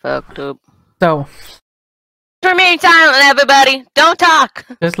 It's fucked up. So remain silent, everybody. Don't talk.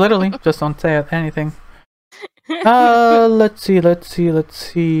 Just literally, just don't say anything. Let's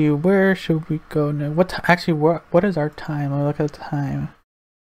see. Where should we go now? What is our time? I'll look at the time.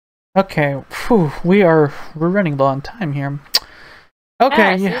 Okay, we're running low on time here.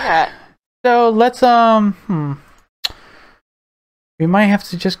 Okay, yeah. So let's we might have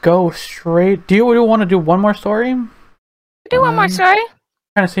to just go straight. Do you want to do one more story? Do one more story.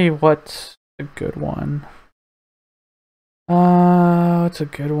 Trying to see what's a good one. What's a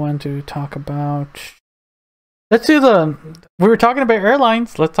good one to talk about? Let's do we were talking about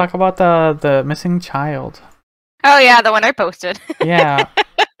airlines. Let's talk about the missing child. Oh yeah, the one I posted. Yeah.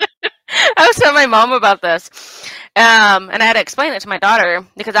 I was telling my mom about this, and I had to explain it to my daughter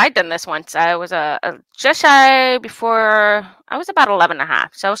because I'd done this once. I was just shy before I was about 11 and a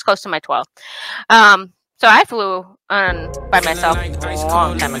half, so I was close to my 12. So I flew by myself a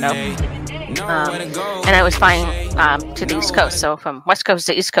long time ago, and I was flying to the East Coast, so from West Coast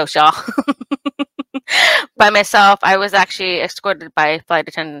to East Coast, y'all. By myself. I was actually escorted by flight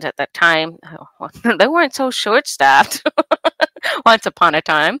attendants at that time. They weren't so short-staffed once upon a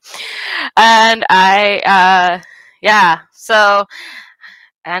time. And so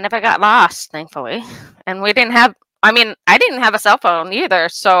I never got lost, thankfully. And I didn't have a cell phone either,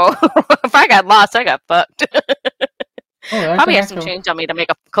 so if I got lost, I got fucked. Probably have some change on me to make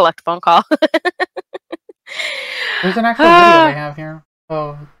a collect phone call. There's an actual video they have here.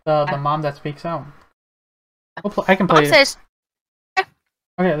 Oh, the mom that speaks out. I can play it.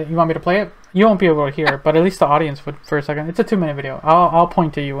 Okay, you want me to play it? You won't be able to hear it, but at least the audience would for a second. It's a 2-minute video. I'll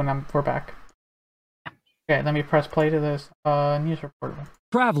point to you when we're back. Okay, let me press play to this news report.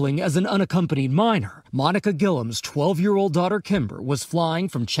 Traveling as an unaccompanied minor, Monica Gillum's 12-year-old daughter Kimber was flying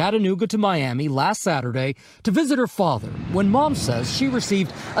from Chattanooga to Miami last Saturday to visit her father when mom says she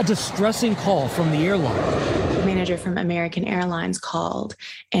received a distressing call from the airline. The manager from American Airlines called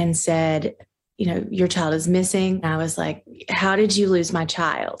and said, your child is missing. And I was like, how did you lose my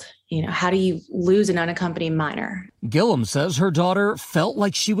child? How do you lose an unaccompanied minor? Gillum says her daughter felt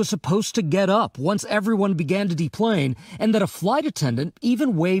like she was supposed to get up once everyone began to deplane and that a flight attendant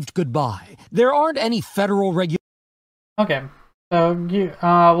even waved goodbye. There aren't any federal regulations. Okay, so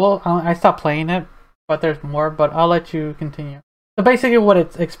I stopped playing it, but there's more, but I'll let you continue. So basically what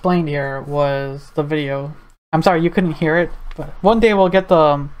it's explained here was the video. I'm sorry you couldn't hear it, but one day we'll get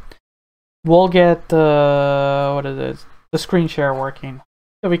the screen share working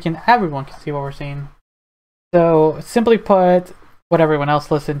so everyone can see what we're seeing. So simply put, what everyone else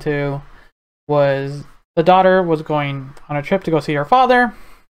listened to was the daughter was going on a trip to go see her father,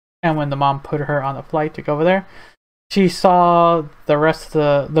 and when the mom put her on the flight to go over there, she saw the rest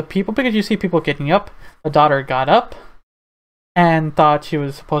of the people, because you see people getting up. The daughter got up and thought she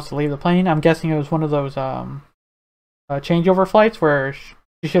was supposed to leave the plane. I'm guessing it was one of those changeover flights where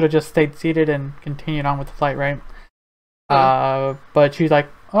she should have just stayed seated and continued on with the flight, right? But she's like,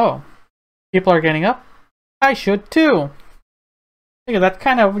 oh, people are getting up? I should too. Yeah, that's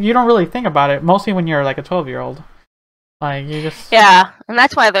kind of, you don't really think about it, mostly when you're like a 12-year-old. Like, you just... Yeah, and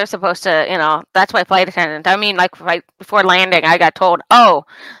that's why they're supposed to, that's why flight attendant. I mean, like, right before landing, I got told, oh,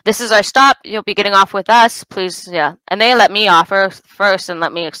 this is our stop. You'll be getting off with us, please, yeah. And they let me off first and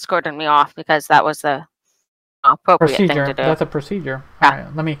let me escorted me off because that was the appropriate thing to do. That's a procedure. Yeah. All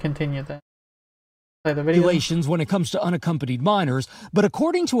right, let me continue then. Play the video. Regulations when it comes to unaccompanied minors, but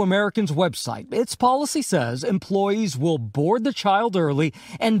according to American's website, its policy says employees will board the child early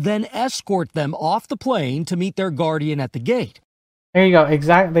and then escort them off the plane to meet their guardian at the gate. There you go.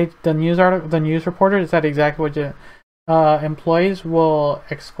 Exactly. The news reporter said exactly what you. Employees will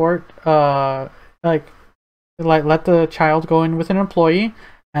escort, let the child go in with an employee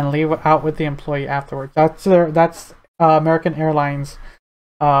and leave out with the employee afterwards. That's American Airlines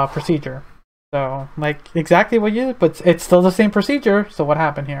procedure. So, like, exactly what but it's still the same procedure. So what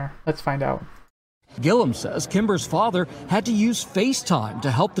happened here? Let's find out. Gillum says Kimber's father had to use FaceTime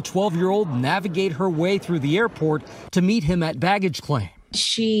to help the 12-year-old navigate her way through the airport to meet him at baggage claim.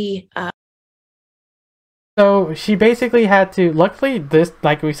 So she basically had to, luckily this,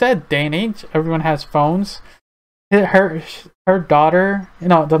 like we said, day and age, everyone has phones. Her daughter,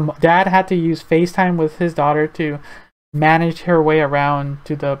 the dad had to use FaceTime with his daughter to manage her way around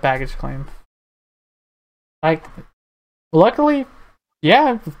to the baggage claim. Like, luckily,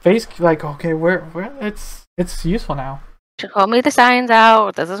 yeah, okay, where it's useful now. Hold me the signs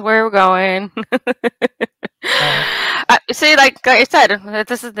out. This is where we're going. See, like I said,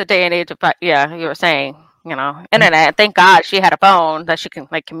 this is the day and age of, yeah, you were saying, internet. Thank God she had a phone that she can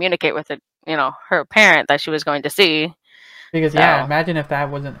communicate with her parent that she was going to see. Because yeah, imagine if that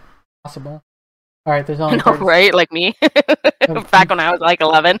wasn't possible. All right, there's only right, like me back when I was like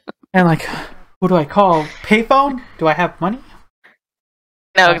 11. And like, who do I call? Payphone? Do I have money?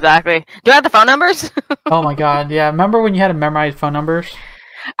 No, exactly. Do I have the phone numbers? Oh my God, yeah. Remember when you had to memorize phone numbers?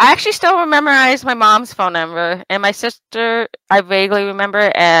 I actually still memorize my mom's phone number, and my sister I vaguely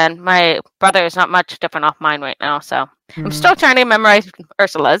remember, and my brother is not much different off mine right now. So I'm still trying to memorize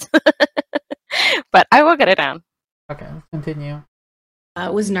Ursula's, but I will get it down. Okay, let's continue.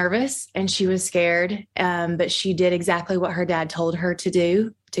 Was nervous and she was scared, but she did exactly what her dad told her to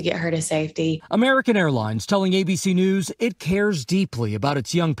do to get her to safety. American Airlines telling ABC News it cares deeply about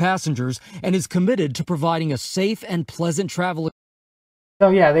its young passengers and is committed to providing a safe and pleasant travel So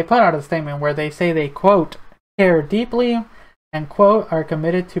yeah, they put out a statement where they say they, quote, care deeply and, quote, are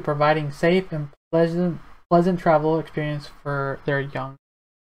committed to providing safe and pleasant travel experience for their young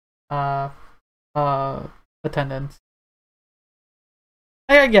attendants.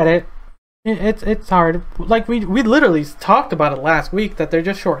 I get it. It's hard. Like we literally talked about it last week that they're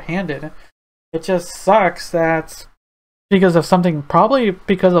just shorthanded. It just sucks that because of something, probably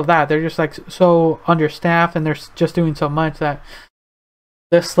because of that, they're just like so understaffed and they're just doing so much that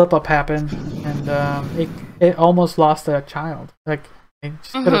this slip up happened and it almost lost a child. Like it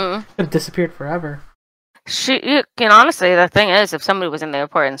just could have disappeared forever. You can honestly, the thing is, if somebody was in the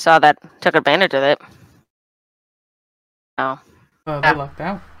airport and saw that, took advantage of it. Oh, they lucked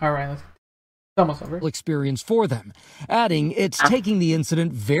out. All right, it's almost over. Experience for them, adding it's taking the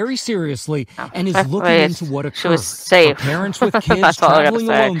incident very seriously and is looking into what occurred. She was safe. For parents with kids traveling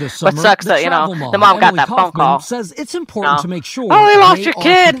alone this summer, what sucks that the mom got that phone call. Says it's important to make sure we lost your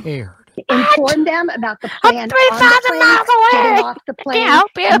kid. Prepared. Inform them about the plan. 3,000 miles away. Getting off the plane, help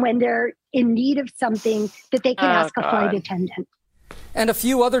you. and when they're in need of something, that they can ask a flight attendant. And a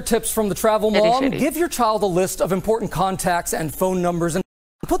few other tips from the travel mom. Give your child a list of important contacts and phone numbers and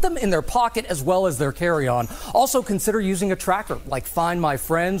put them in their pocket as well as their carry-on. Also consider using a tracker like Find My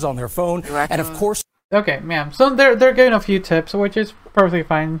Friends on their phone. And of course... Okay, ma'am. So they're giving a few tips, which is perfectly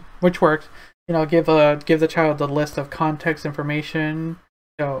fine, which works. You know, give the child a list of context information.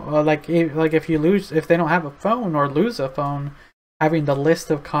 So, like if they don't have a phone or lose a phone, having the list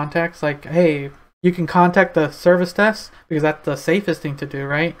of contacts, like, hey, you can contact the service desk because that's the safest thing to do,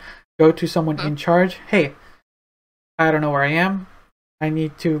 right? Go to someone in charge. Hey, I don't know where I am. I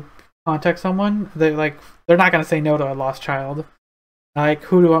need to contact someone. They're not gonna say no to a lost child. Like,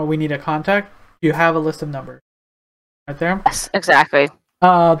 who do we need to contact? You have a list of numbers right there. Yes, exactly.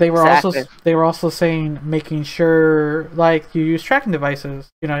 They were also saying making sure like you use tracking devices.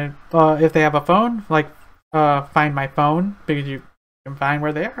 You know, if they have a phone, like Find My Phone because you can find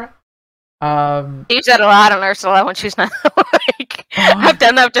where they are. She use that a lot on Ursula when she's not awake. I've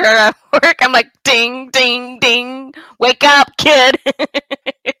done that to her at work. I'm like, ding, ding, ding, wake up, kid.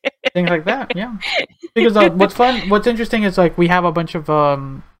 Things like that, yeah. Because what's interesting is like we have a bunch of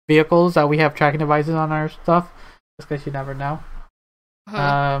vehicles that we have tracking devices on our stuff, just because you never know.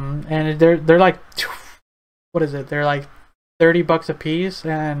 And they're like, what is it? They're like $30 a piece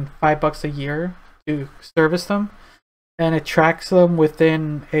and $5 a year to service them, and it tracks them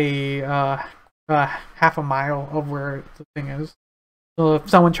within a half a mile of where the thing is. So if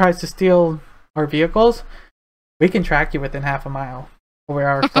someone tries to steal our vehicles, we can track you within half a mile of where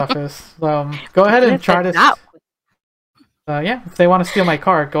our stuff is. So go ahead and try to. Yeah, if they want to steal my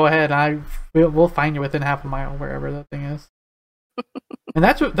car, go ahead. We'll find you within half a mile wherever that thing is. And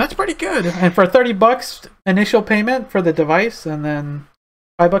that's pretty good. And for $30 initial payment for the device, and then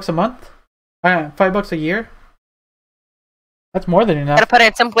 $5 a month, $5 a year. That's more than enough. Gotta put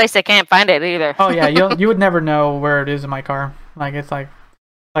it someplace they can't find it either. Oh yeah, you would never know where it is in my car. Like it's like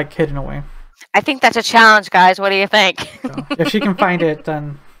hidden away. I think that's a challenge, guys. What do you think? So, if she can find it,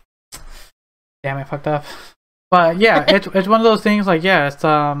 then damn, I fucked up. But yeah, it's one of those things. Like yeah, it's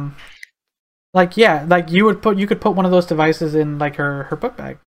like you could put one of those devices in like her book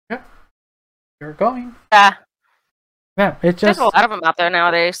bag. Yeah, you're going. Yeah. Yeah, there's a lot of them out there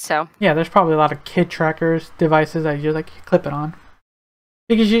nowadays. So yeah, there's probably a lot of kid trackers devices that you like clip it on,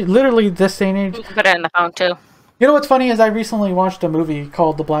 because you literally this day and age. You can put it in the phone too. You know what's funny is I recently watched a movie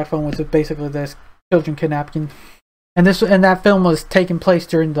called The Black Phone, which is basically this children kidnapping, and that film was taking place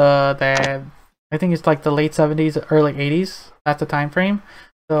during the I think it's like the late 70s, early 80s. That's the time frame.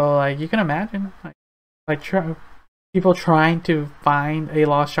 So like you can imagine people trying to find a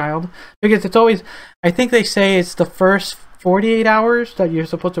lost child, because it's always, I think they say it's the first 48 hours that you're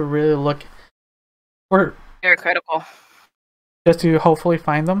supposed to really look for. Very critical. Just to hopefully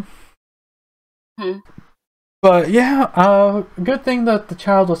find them. But yeah, good thing that the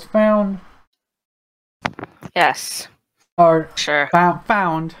child was found. Yes. Or sure.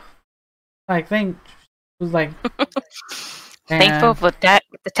 Found. I think it was like thankful for that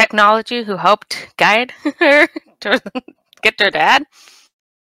the technology who helped guide her to get her dad.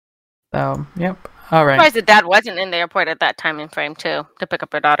 So yep. All right. I'm surprised the dad wasn't in the airport at that time and frame too to pick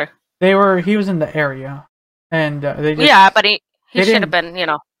up her daughter. He was in the area, and they just, yeah, but he should have been,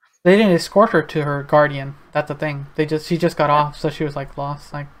 They didn't escort her to her guardian. That's the thing. She just got off, so she was like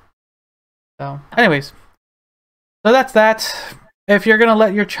lost. So. Anyways, so that's that. If you're gonna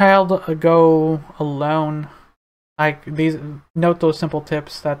let your child go alone, note those simple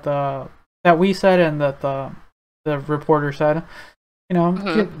tips that we said and that the reporter said.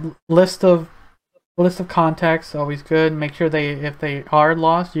 Get list of list of contacts, always good. Make sure if they are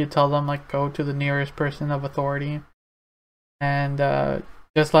lost, you tell them like go to the nearest person of authority, and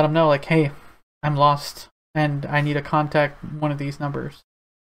just let them know like, hey, I'm lost and I need to contact one of these numbers.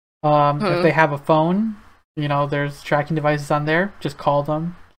 If they have a phone, there's tracking devices on there. Just call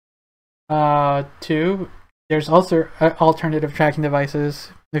them. 2, there's also alternative tracking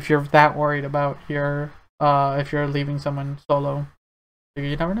devices if you're that worried about if you're leaving someone solo.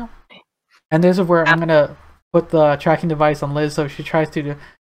 You never know. And this is where I'm gonna put the tracking device on Liz, so if she tries to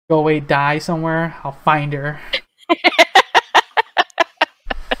go away, die somewhere, I'll find her.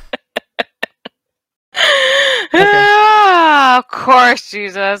 Okay. Of course,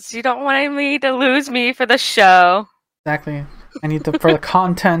 Jesus. You don't want me to lose me for the show. Exactly. I need for the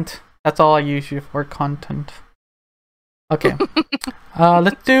content. That's all I use you for, content. Okay.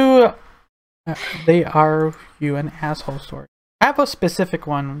 Let's do They Are You an Asshole story. I have a specific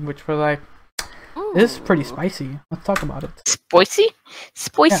one, which was like, this is pretty spicy. Let's talk about it. Spicy?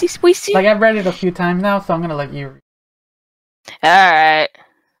 Spicy, Yeah. spicy? Like, I've read it a few times now, so I'm gonna let you read. Alright.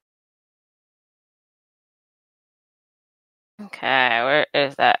 Okay, where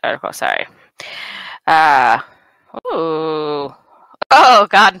is that article? Sorry. Ooh. Oh,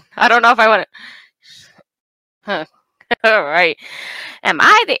 God. I don't know if I want to... Alright. Am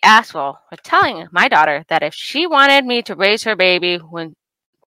I the asshole for telling my daughter that if she wanted me to raise her baby when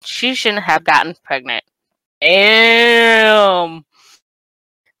she shouldn't have gotten pregnant? Damn.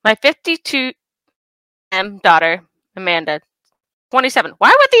 My 52 daughter, Amanda, 27.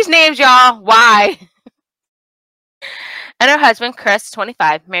 Why with these names, y'all? Why? And her husband, Chris,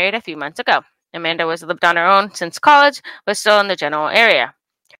 25, married a few months ago. Amanda was lived on her own since college, but still in the general area.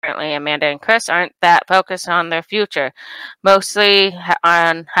 Currently, Amanda and Chris aren't that focused on their future, mostly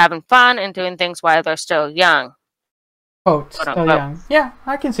on having fun and doing things while they're still young. Quote, still young. Yeah,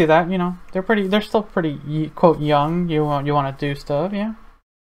 I can see that. They're still pretty, quote, young. You want to do stuff, yeah.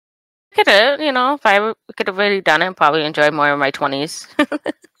 Could have, if I could have really done it, probably enjoyed more in my 20s.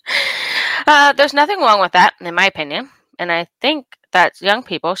 There's nothing wrong with that, in my opinion. And I think that young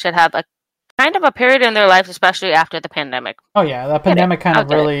people should have a kind of a period in their lives, especially after the pandemic. Oh yeah, the pandemic kind of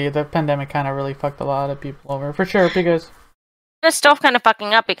really fucked a lot of people over, for sure, because it's still kind of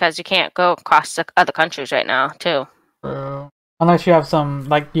fucking up because you can't go across to other countries right now, too. True. Unless you have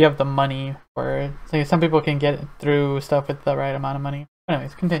you have the money for it. So some people can get through stuff with the right amount of money.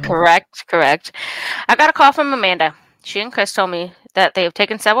 Anyways, continue. Correct. I got a call from Amanda. She and Chris told me that they have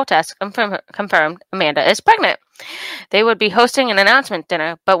taken several tests, confirmed Amanda is pregnant. They would be hosting an announcement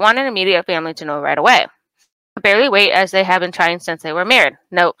dinner, but wanted immediate family to know right away. I barely wait, as they have been trying since they were married.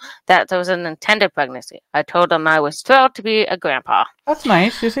 Note that there was an intended pregnancy. I told them I was thrilled to be a grandpa. That's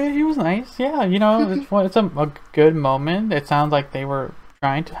nice. You see, he was nice. Yeah, it's a good moment. It sounds like they were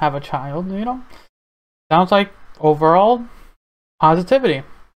trying to have a child, Sounds like overall positivity.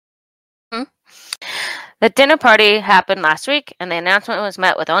 The dinner party happened last week, and the announcement was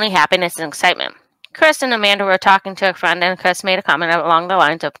met with only happiness and excitement. Chris and Amanda were talking to a friend, and Chris made a comment along the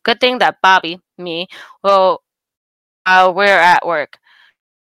lines of, "Good thing that Bobby, me, we're at work."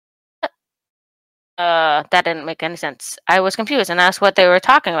 That didn't make any sense. I was confused and asked what they were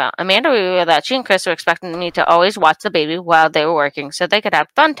talking about. Amanda revealed that she and Chris were expecting me to always watch the baby while they were working, so they could have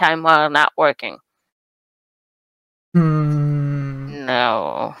fun time while not working.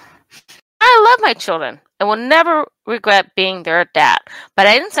 No. I love my children and will never regret being their dad, but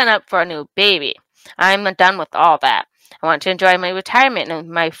I didn't sign up for a new baby. I'm done with all that. I want to enjoy my retirement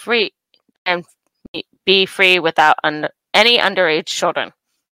and be free without any underage children.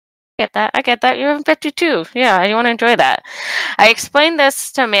 I get that. You're 52. Yeah, you want to enjoy that. I explained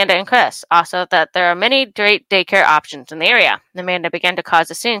this to Amanda and Chris. Also, that there are many great daycare options in the area. Amanda began to cause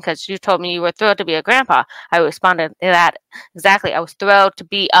a scene because you told me you were thrilled to be a grandpa. I responded to that exactly. I was thrilled to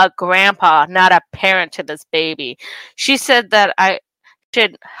be a grandpa, not a parent to this baby. She said that I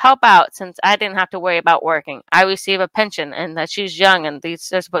should help out since I didn't have to worry about working. I receive a pension and that she's young and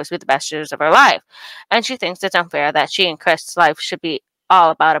these are supposed to be the best years of her life. And she thinks it's unfair that she and Chris' life should be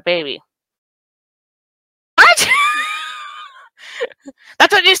all about a baby. What?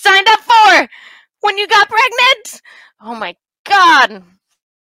 That's what you signed up for when you got pregnant? Oh my God.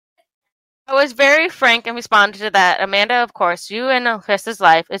 I was very frank and responded to that. Amanda, of course, you and Chris's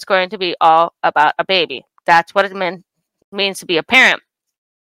life is going to be all about a baby. That's what it means to be a parent.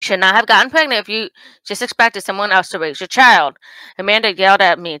 You should not have gotten pregnant if you just expected someone else to raise your child. Amanda yelled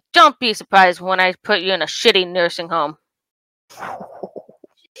at me, "Don't be surprised when I put you in a shitty nursing home."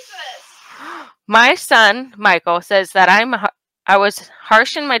 My son, Michael, says that I'm I was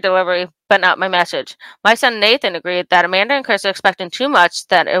harsh in my delivery, but not my message. My son Nathan agreed that Amanda and Chris are expecting too much,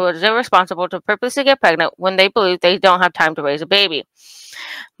 that it was irresponsible to purposely get pregnant when they believe they don't have time to raise a baby.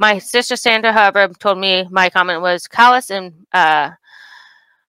 My sister Sandra, however, told me my comment was callous and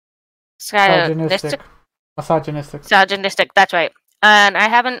misogynistic. That's right. And I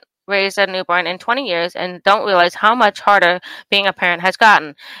haven't raised a newborn in 20 years and don't realize how much harder being a parent has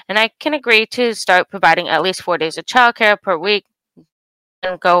gotten. And I can agree to start providing at least 4 days of childcare per week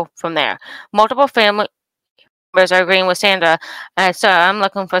and go from there. Multiple family members are agreeing with Sandra, so I'm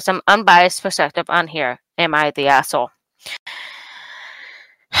looking for some unbiased perspective on here. Am I the asshole?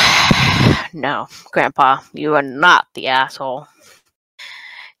 No, Grandpa, you are not the asshole.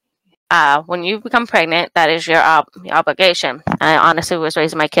 When you become pregnant, that is your obligation. I honestly was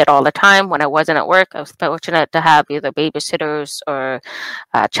raising my kid all the time when I wasn't at work. I was fortunate to have either babysitters or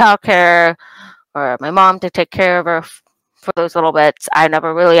childcare or my mom to take care of her for those little bits. I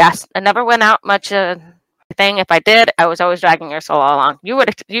never really asked. I never went out much. Thing. If I did, I was always dragging her so along. You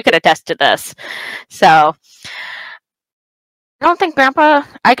could attest to this. So I don't think Grandpa.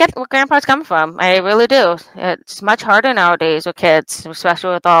 I get where Grandpa's coming from. I really do. It's much harder nowadays with kids,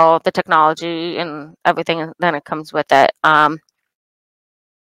 especially with all the technology and everything that comes with it. Yeah,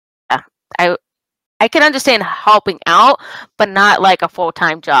 I can understand helping out, but not like a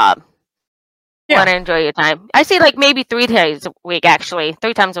full-time job. Yeah. Want to enjoy your time. I see like maybe 3 days a week, actually.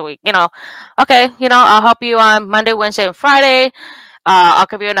 3 times a week. Okay, I'll help you on Monday, Wednesday, and Friday. I'll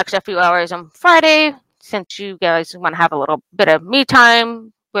give you an extra few hours on Friday since you guys want to have a little bit of me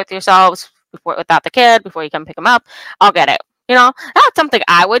time with yourselves without the kid before you come pick them up. I'll get it. That's something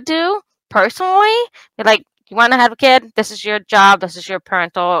I would do personally. Like, you want to have a kid? This is your job. This is your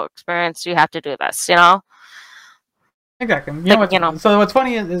parental experience. You have to do this, Exactly. So what's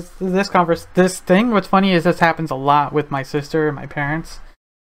funny is this thing. What's funny is this happens a lot with my sister and my parents.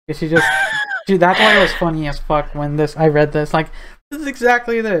 That's why it was funny as fuck when I read this. Like, this is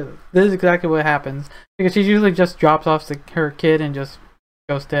exactly what happens, because she usually just drops off her kid and just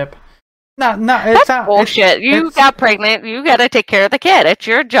goes tip. No, it's not bullshit. You got pregnant. You got to take care of the kid. It's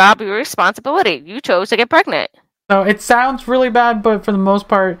your job, your responsibility. You chose to get pregnant. So it sounds really bad, but for the most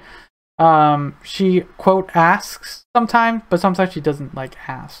part. She quote asks sometimes, but sometimes she doesn't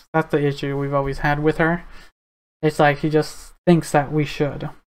ask. That's the issue we've always had with her. It's like she just thinks that we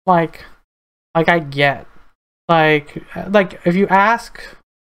should. Like I get. Like if you ask,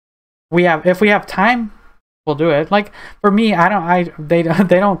 if we have time, we'll do it. Like for me, they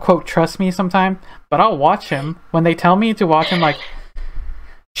don't quote trust me sometimes, but I'll watch him when they tell me to watch him. Like,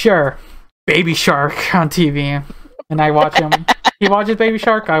 sure, Baby Shark on TV, and I watch him. He watches Baby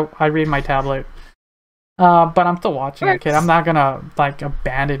Shark. I read my tablet, but I'm still watching the kid. I'm not gonna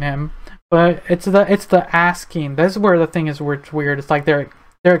abandon him. But it's the asking. This is where the thing is where it's weird. It's like they're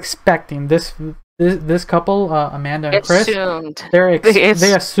expecting this couple, Amanda and Chris.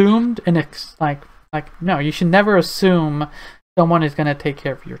 They assumed and no, you should never assume someone is gonna take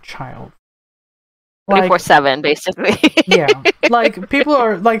care of your child. 24/7, basically. Yeah, people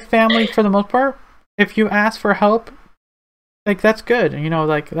are family for the most part. If you ask for help. That's good,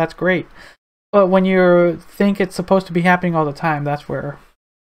 that's great. But when you think it's supposed to be happening all the time, that's where...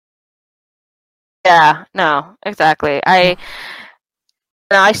 Yeah, no, exactly. I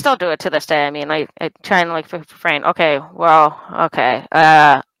still do it to this day. I mean, I try and refrain. Okay,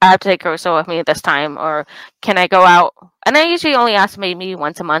 I have to take Caruso with me this time, or can I go out? And I usually only ask maybe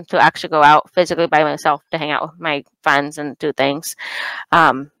once a month to actually go out physically by myself to hang out with my friends and do things.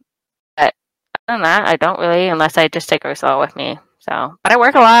 I don't really, unless I just take Ursula with me. So, but I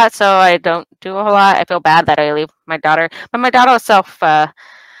work a lot, so I don't do a whole lot. I feel bad that I leave my daughter, but my daughter is the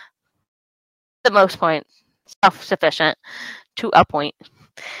most point, self-sufficient to a point.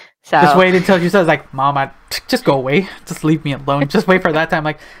 So just wait until she says, Mom, just go away, just leave me alone. Just wait for that time.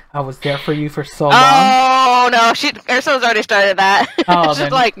 I was there for you for so long. Oh no, Ursula's already started that. Oh,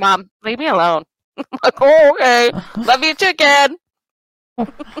 she's like, Mom, leave me alone. I'm like, oh, okay, love you, chicken.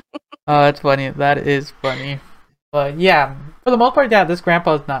 Oh, that's funny. That is funny. But yeah, for the most part, yeah, this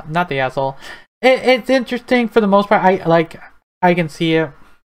grandpa is not the asshole. It's interesting for the most part. I can see it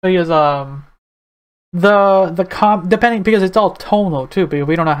because depending, because it's all tonal too, because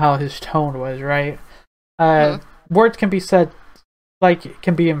we don't know how his tone was, right? Words can be said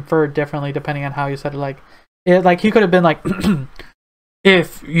can be inferred differently depending on how you said it. He could have been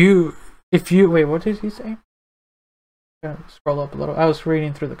if you wait, what did he say? Scroll up a little. I was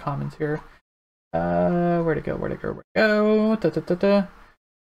reading through the comments here. Where'd it go?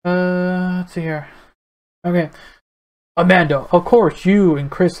 Let's see here. Okay. Amanda, of course you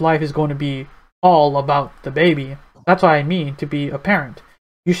and Chris' life is going to be all about the baby. That's what I mean to be a parent.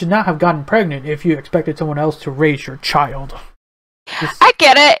 You should not have gotten pregnant if you expected someone else to raise your child. I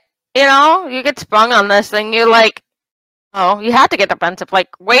get it. You know, you get sprung on this thing. You're like, oh, you have to get defensive. Like,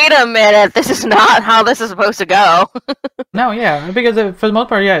 wait a minute, this is not how this is supposed to go. No, yeah, because for the most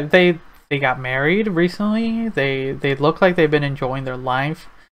part, yeah, they got married recently. They look like they've been enjoying their life,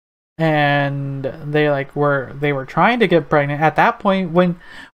 and they were trying to get pregnant. At that point, when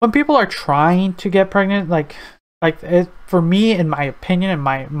people are trying to get pregnant, for me, in my opinion, and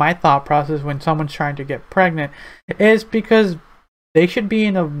my thought process, when someone's trying to get pregnant, is because they should be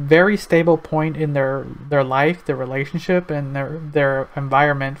in a very stable point in their life, their relationship, and their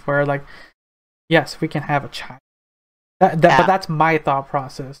environment where, like, yes, we can have a child. But that's my thought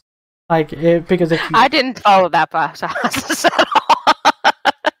process. Because if I didn't follow that process at all.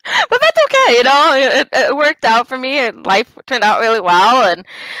 But that's okay, you know. It worked out for me, and life turned out really well, and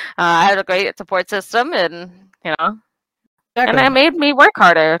I had a great support system, and you know. Exactly. And it made me work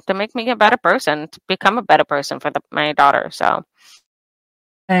harder to make me a better person, to become a better person for my daughter. So.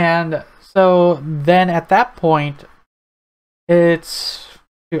 And so then at that point, it's...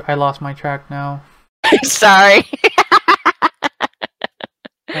 I lost my track now. Sorry.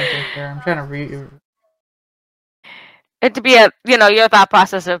 I'm trying to read. It to be your thought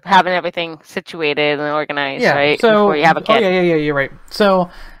process of having everything situated and organized, right? So, before you have a kid. Yeah, you're right. So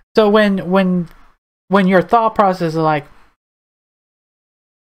when your thought process is like,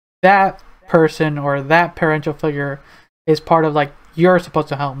 that person or that parental figure is part of, like, you're supposed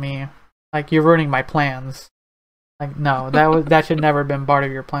to help me, like, you're ruining my plans. Like, no, that should never have been part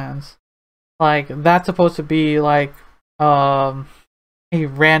of your plans. Like, that's supposed to be like a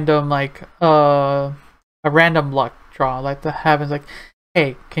random luck draw. Like, the heavens, like,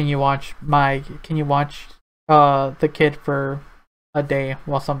 hey, can you watch the kid for a day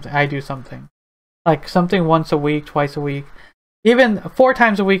while I do something. Like, something once a week, twice a week. Even 4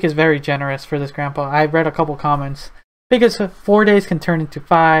 times a week is very generous for this grandpa. I've read a couple comments. Because 4 days can turn into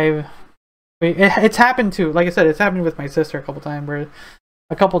 5. It's happened to, like I said, it's happened with my sister a couple times, where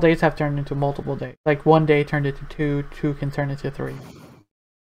a couple days have turned into multiple days. Like, 1 day turned into 2, 2 can turn into 3.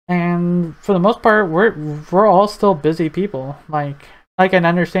 And for the most part, we're all still busy people. Like I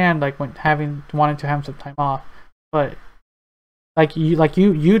understand, like, wanting to have some time off, but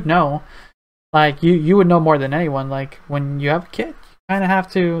you'd know. Like, you would know more than anyone. Like, when you have a kid, you kind of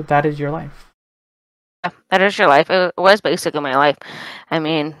have to. That is your life. Yeah, that is your life. It was basically my life. I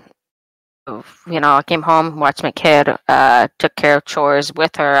mean, I came home, watched my kid, took care of chores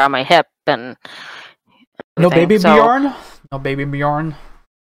with her on my hip, and no baby Bjorn. No baby Bjorn.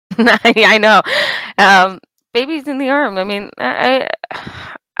 I know. Baby's in the arm. I mean, I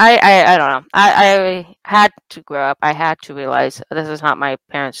don't know. I had to grow up. I had to realize this is not my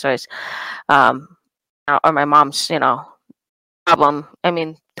parents' choice, or my mom's, problem. I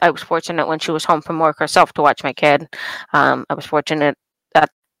mean, I was fortunate when she was home from work herself to watch my kid. I was fortunate that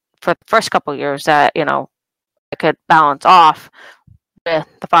for the first couple of years that, I could balance off with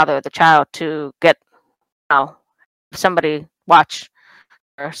the father of the child to get, somebody watch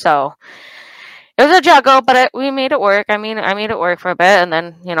her. So it was a juggle, but we made it work. I mean, I made it work for a bit, and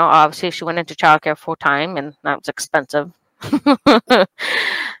then, obviously she went into childcare full time, and that was expensive.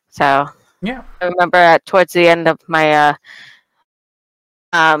 So yeah, I remember towards the end of my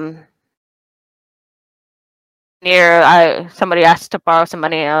somebody asked to borrow some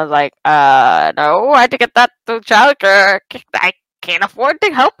money, and I was like, no, I had to get that through childcare. I can't afford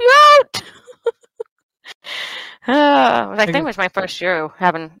to help you out. I think it was my first year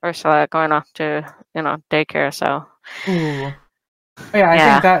having Ursula going off to, daycare, so. Ooh. Yeah,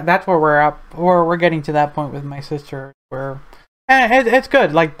 I think that's where we're up, or we're getting to that point with my sister, where it's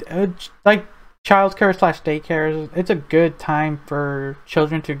good. Like childcare / daycare, it's a good time for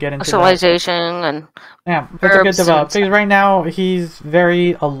children to get into socialization and yeah, it's a good development. Because right now he's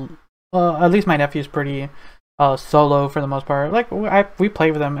very, at least my nephew's pretty solo for the most part. Like, we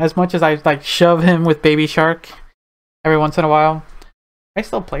play with him as much as I shove him with Baby Shark every once in a while. I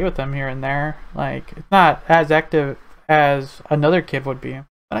still play with him here and there. Like, it's not as active as another kid would be,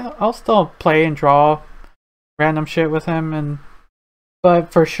 but I'll still play and draw random shit with him.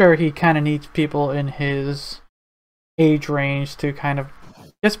 But for sure, he kind of needs people in his age range to kind of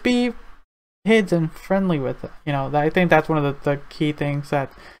just be kids and friendly with it. I think that's one of the key things,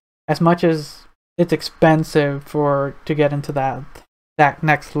 that as much as it's expensive to get into that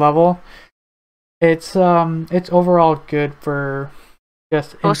next level, it's overall good for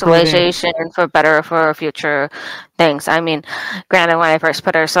just socialization, for future things. I mean, granted, when I first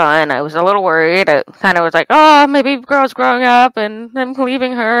put Ursula in, I was a little worried. I kind of was like, oh, maybe girl's growing up and I'm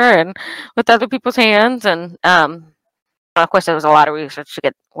leaving her and with other people's hands. And of course, there was a lot of research to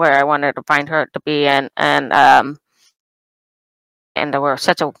get where I wanted to find her to be, and they were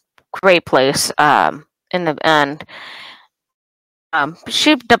such a great place. In the end,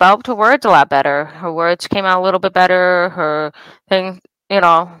 she developed her words a lot better. Her words came out a little bit better. Her thing,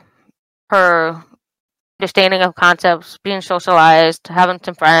 her understanding of concepts, being socialized, having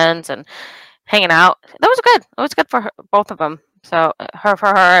some friends, and hanging out. That was good. It was good for her, both of them. So for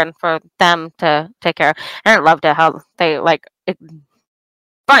her, and for them to take care. And I loved it how they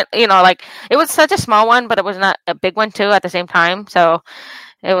but it was such a small one, but it was not a big one too at the same time. So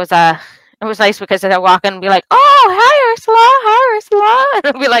it was nice because they'd walk in and be like, "Oh, hi Ursula,"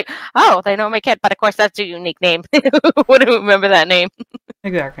 and I'd be like, "Oh, they know my kid." But of course, that's a unique name. Wouldn't remember that name.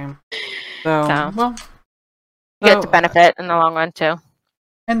 Exactly. So well, you get to benefit in the long run too.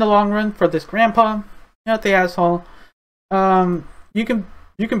 In the long run, for this grandpa, not the asshole. You can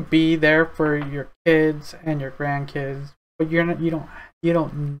be there for your kids and your grandkids, but you don't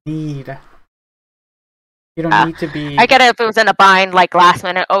need to be. I get it if it was in a bind, like last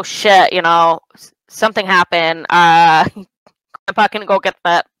minute. Oh shit, something happened. Grandpa can go get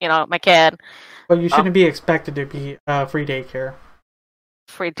that, my kid. But you shouldn't be expected to be free daycare.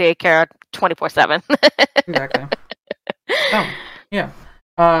 Free daycare 24/7. Exactly. Oh, yeah.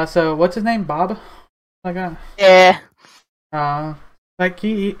 So what's his name? Bob? Yeah.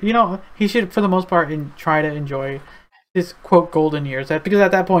 He should, for the most part, try to enjoy his quote golden years. Because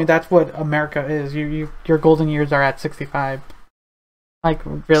at that point, that's what America is. Your golden years are at 65. Like,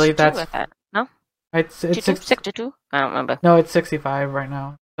 really, that's that. No. It's 62. I don't remember. No, it's 65 right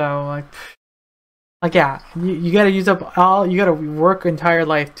now. So yeah, you gotta use up you gotta work entire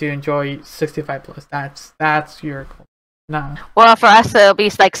life to enjoy 65 plus. That's your goal. No. Well, for us, it'll be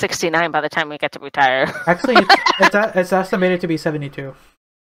like 69 by the time we get to retire. Actually, it's estimated to be 72.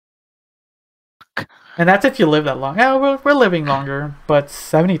 And that's if you live that long. Yeah, we're living longer, but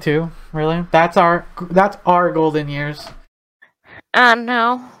 72, really? That's our golden years.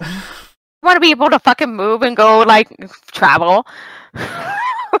 No. I want to be able to fucking move and go, travel.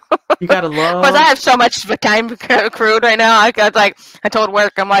 You gotta love. Because I have so much time accrued right now. I told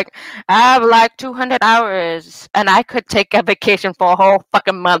work, I'm like, I have 200 hours, and I could take a vacation for a whole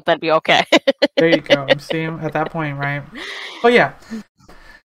fucking month and be okay. There you go. I'm seeing at that point, right? But yeah,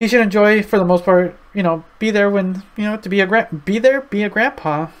 you should enjoy for the most part. Be there when to be a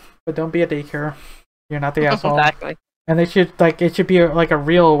grandpa, but don't be a daycare. You're not the asshole. Exactly. And it should be a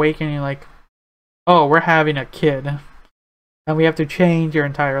real awakening. Like, oh, we're having a kid. And we have to change your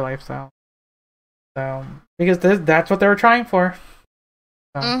entire lifestyle. So, because that's what they were trying for.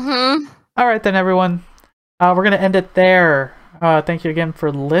 So. All right, then, everyone. We're going to end it there. Thank you again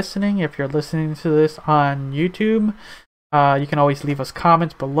for listening. If you're listening to this on YouTube, you can always leave us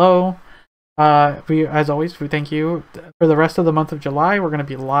comments below. As always, we thank you. For the rest of the month of July, we're going to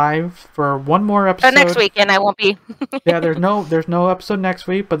be live for one more episode. Next week, and I won't be. Yeah, there's no episode next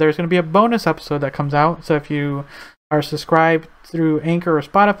week, but there's going to be a bonus episode that comes out. So if you are subscribed through Anchor or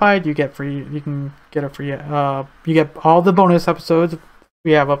Spotify, you can get a free you get all the bonus episodes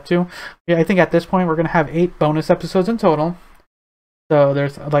we have up to. Yeah, I think at this point we're gonna have 8 bonus episodes in total. So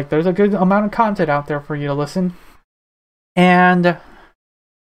there's a good amount of content out there for you to listen. And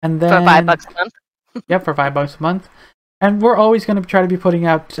then for $5 a month. Yep, for $5 a month. And we're always going to try to be putting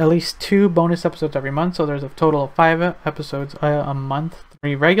out at least 2 bonus episodes every month. So there's a total of 5 episodes a month.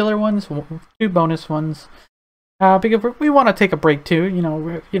 3 regular ones, 2 bonus ones. Because we want to take a break too,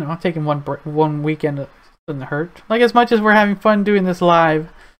 taking one weekend doesn't hurt. Like, as much as we're having fun doing this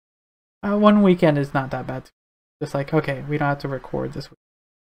live, one weekend is not that bad. Just like, okay, we don't have to record this week.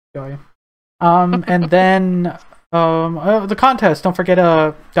 Enjoy. And then the contest. Don't forget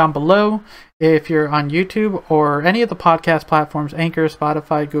down below, if you're on YouTube or any of the podcast platforms, Anchor,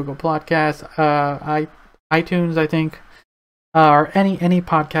 Spotify, Google Podcasts, iTunes, I think, or any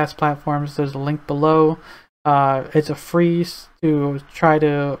podcast platforms. There's a link below. It's a free to try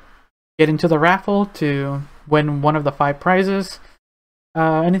to get into the raffle to win one of the 5 prizes.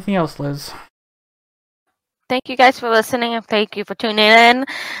 Anything else, Liz? Thank you guys for listening, and thank you for tuning in.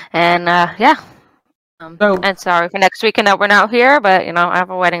 And yeah. And sorry for next weekend that we're not here, but I have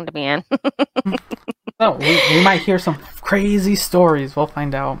a wedding to be in. So we might hear some crazy stories. We'll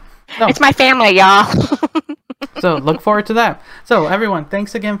find out. So, it's my family, y'all. So look forward to that. So everyone,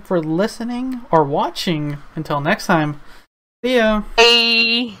 thanks again for listening or watching. Until next time, see ya.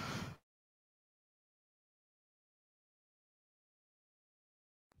 Bye.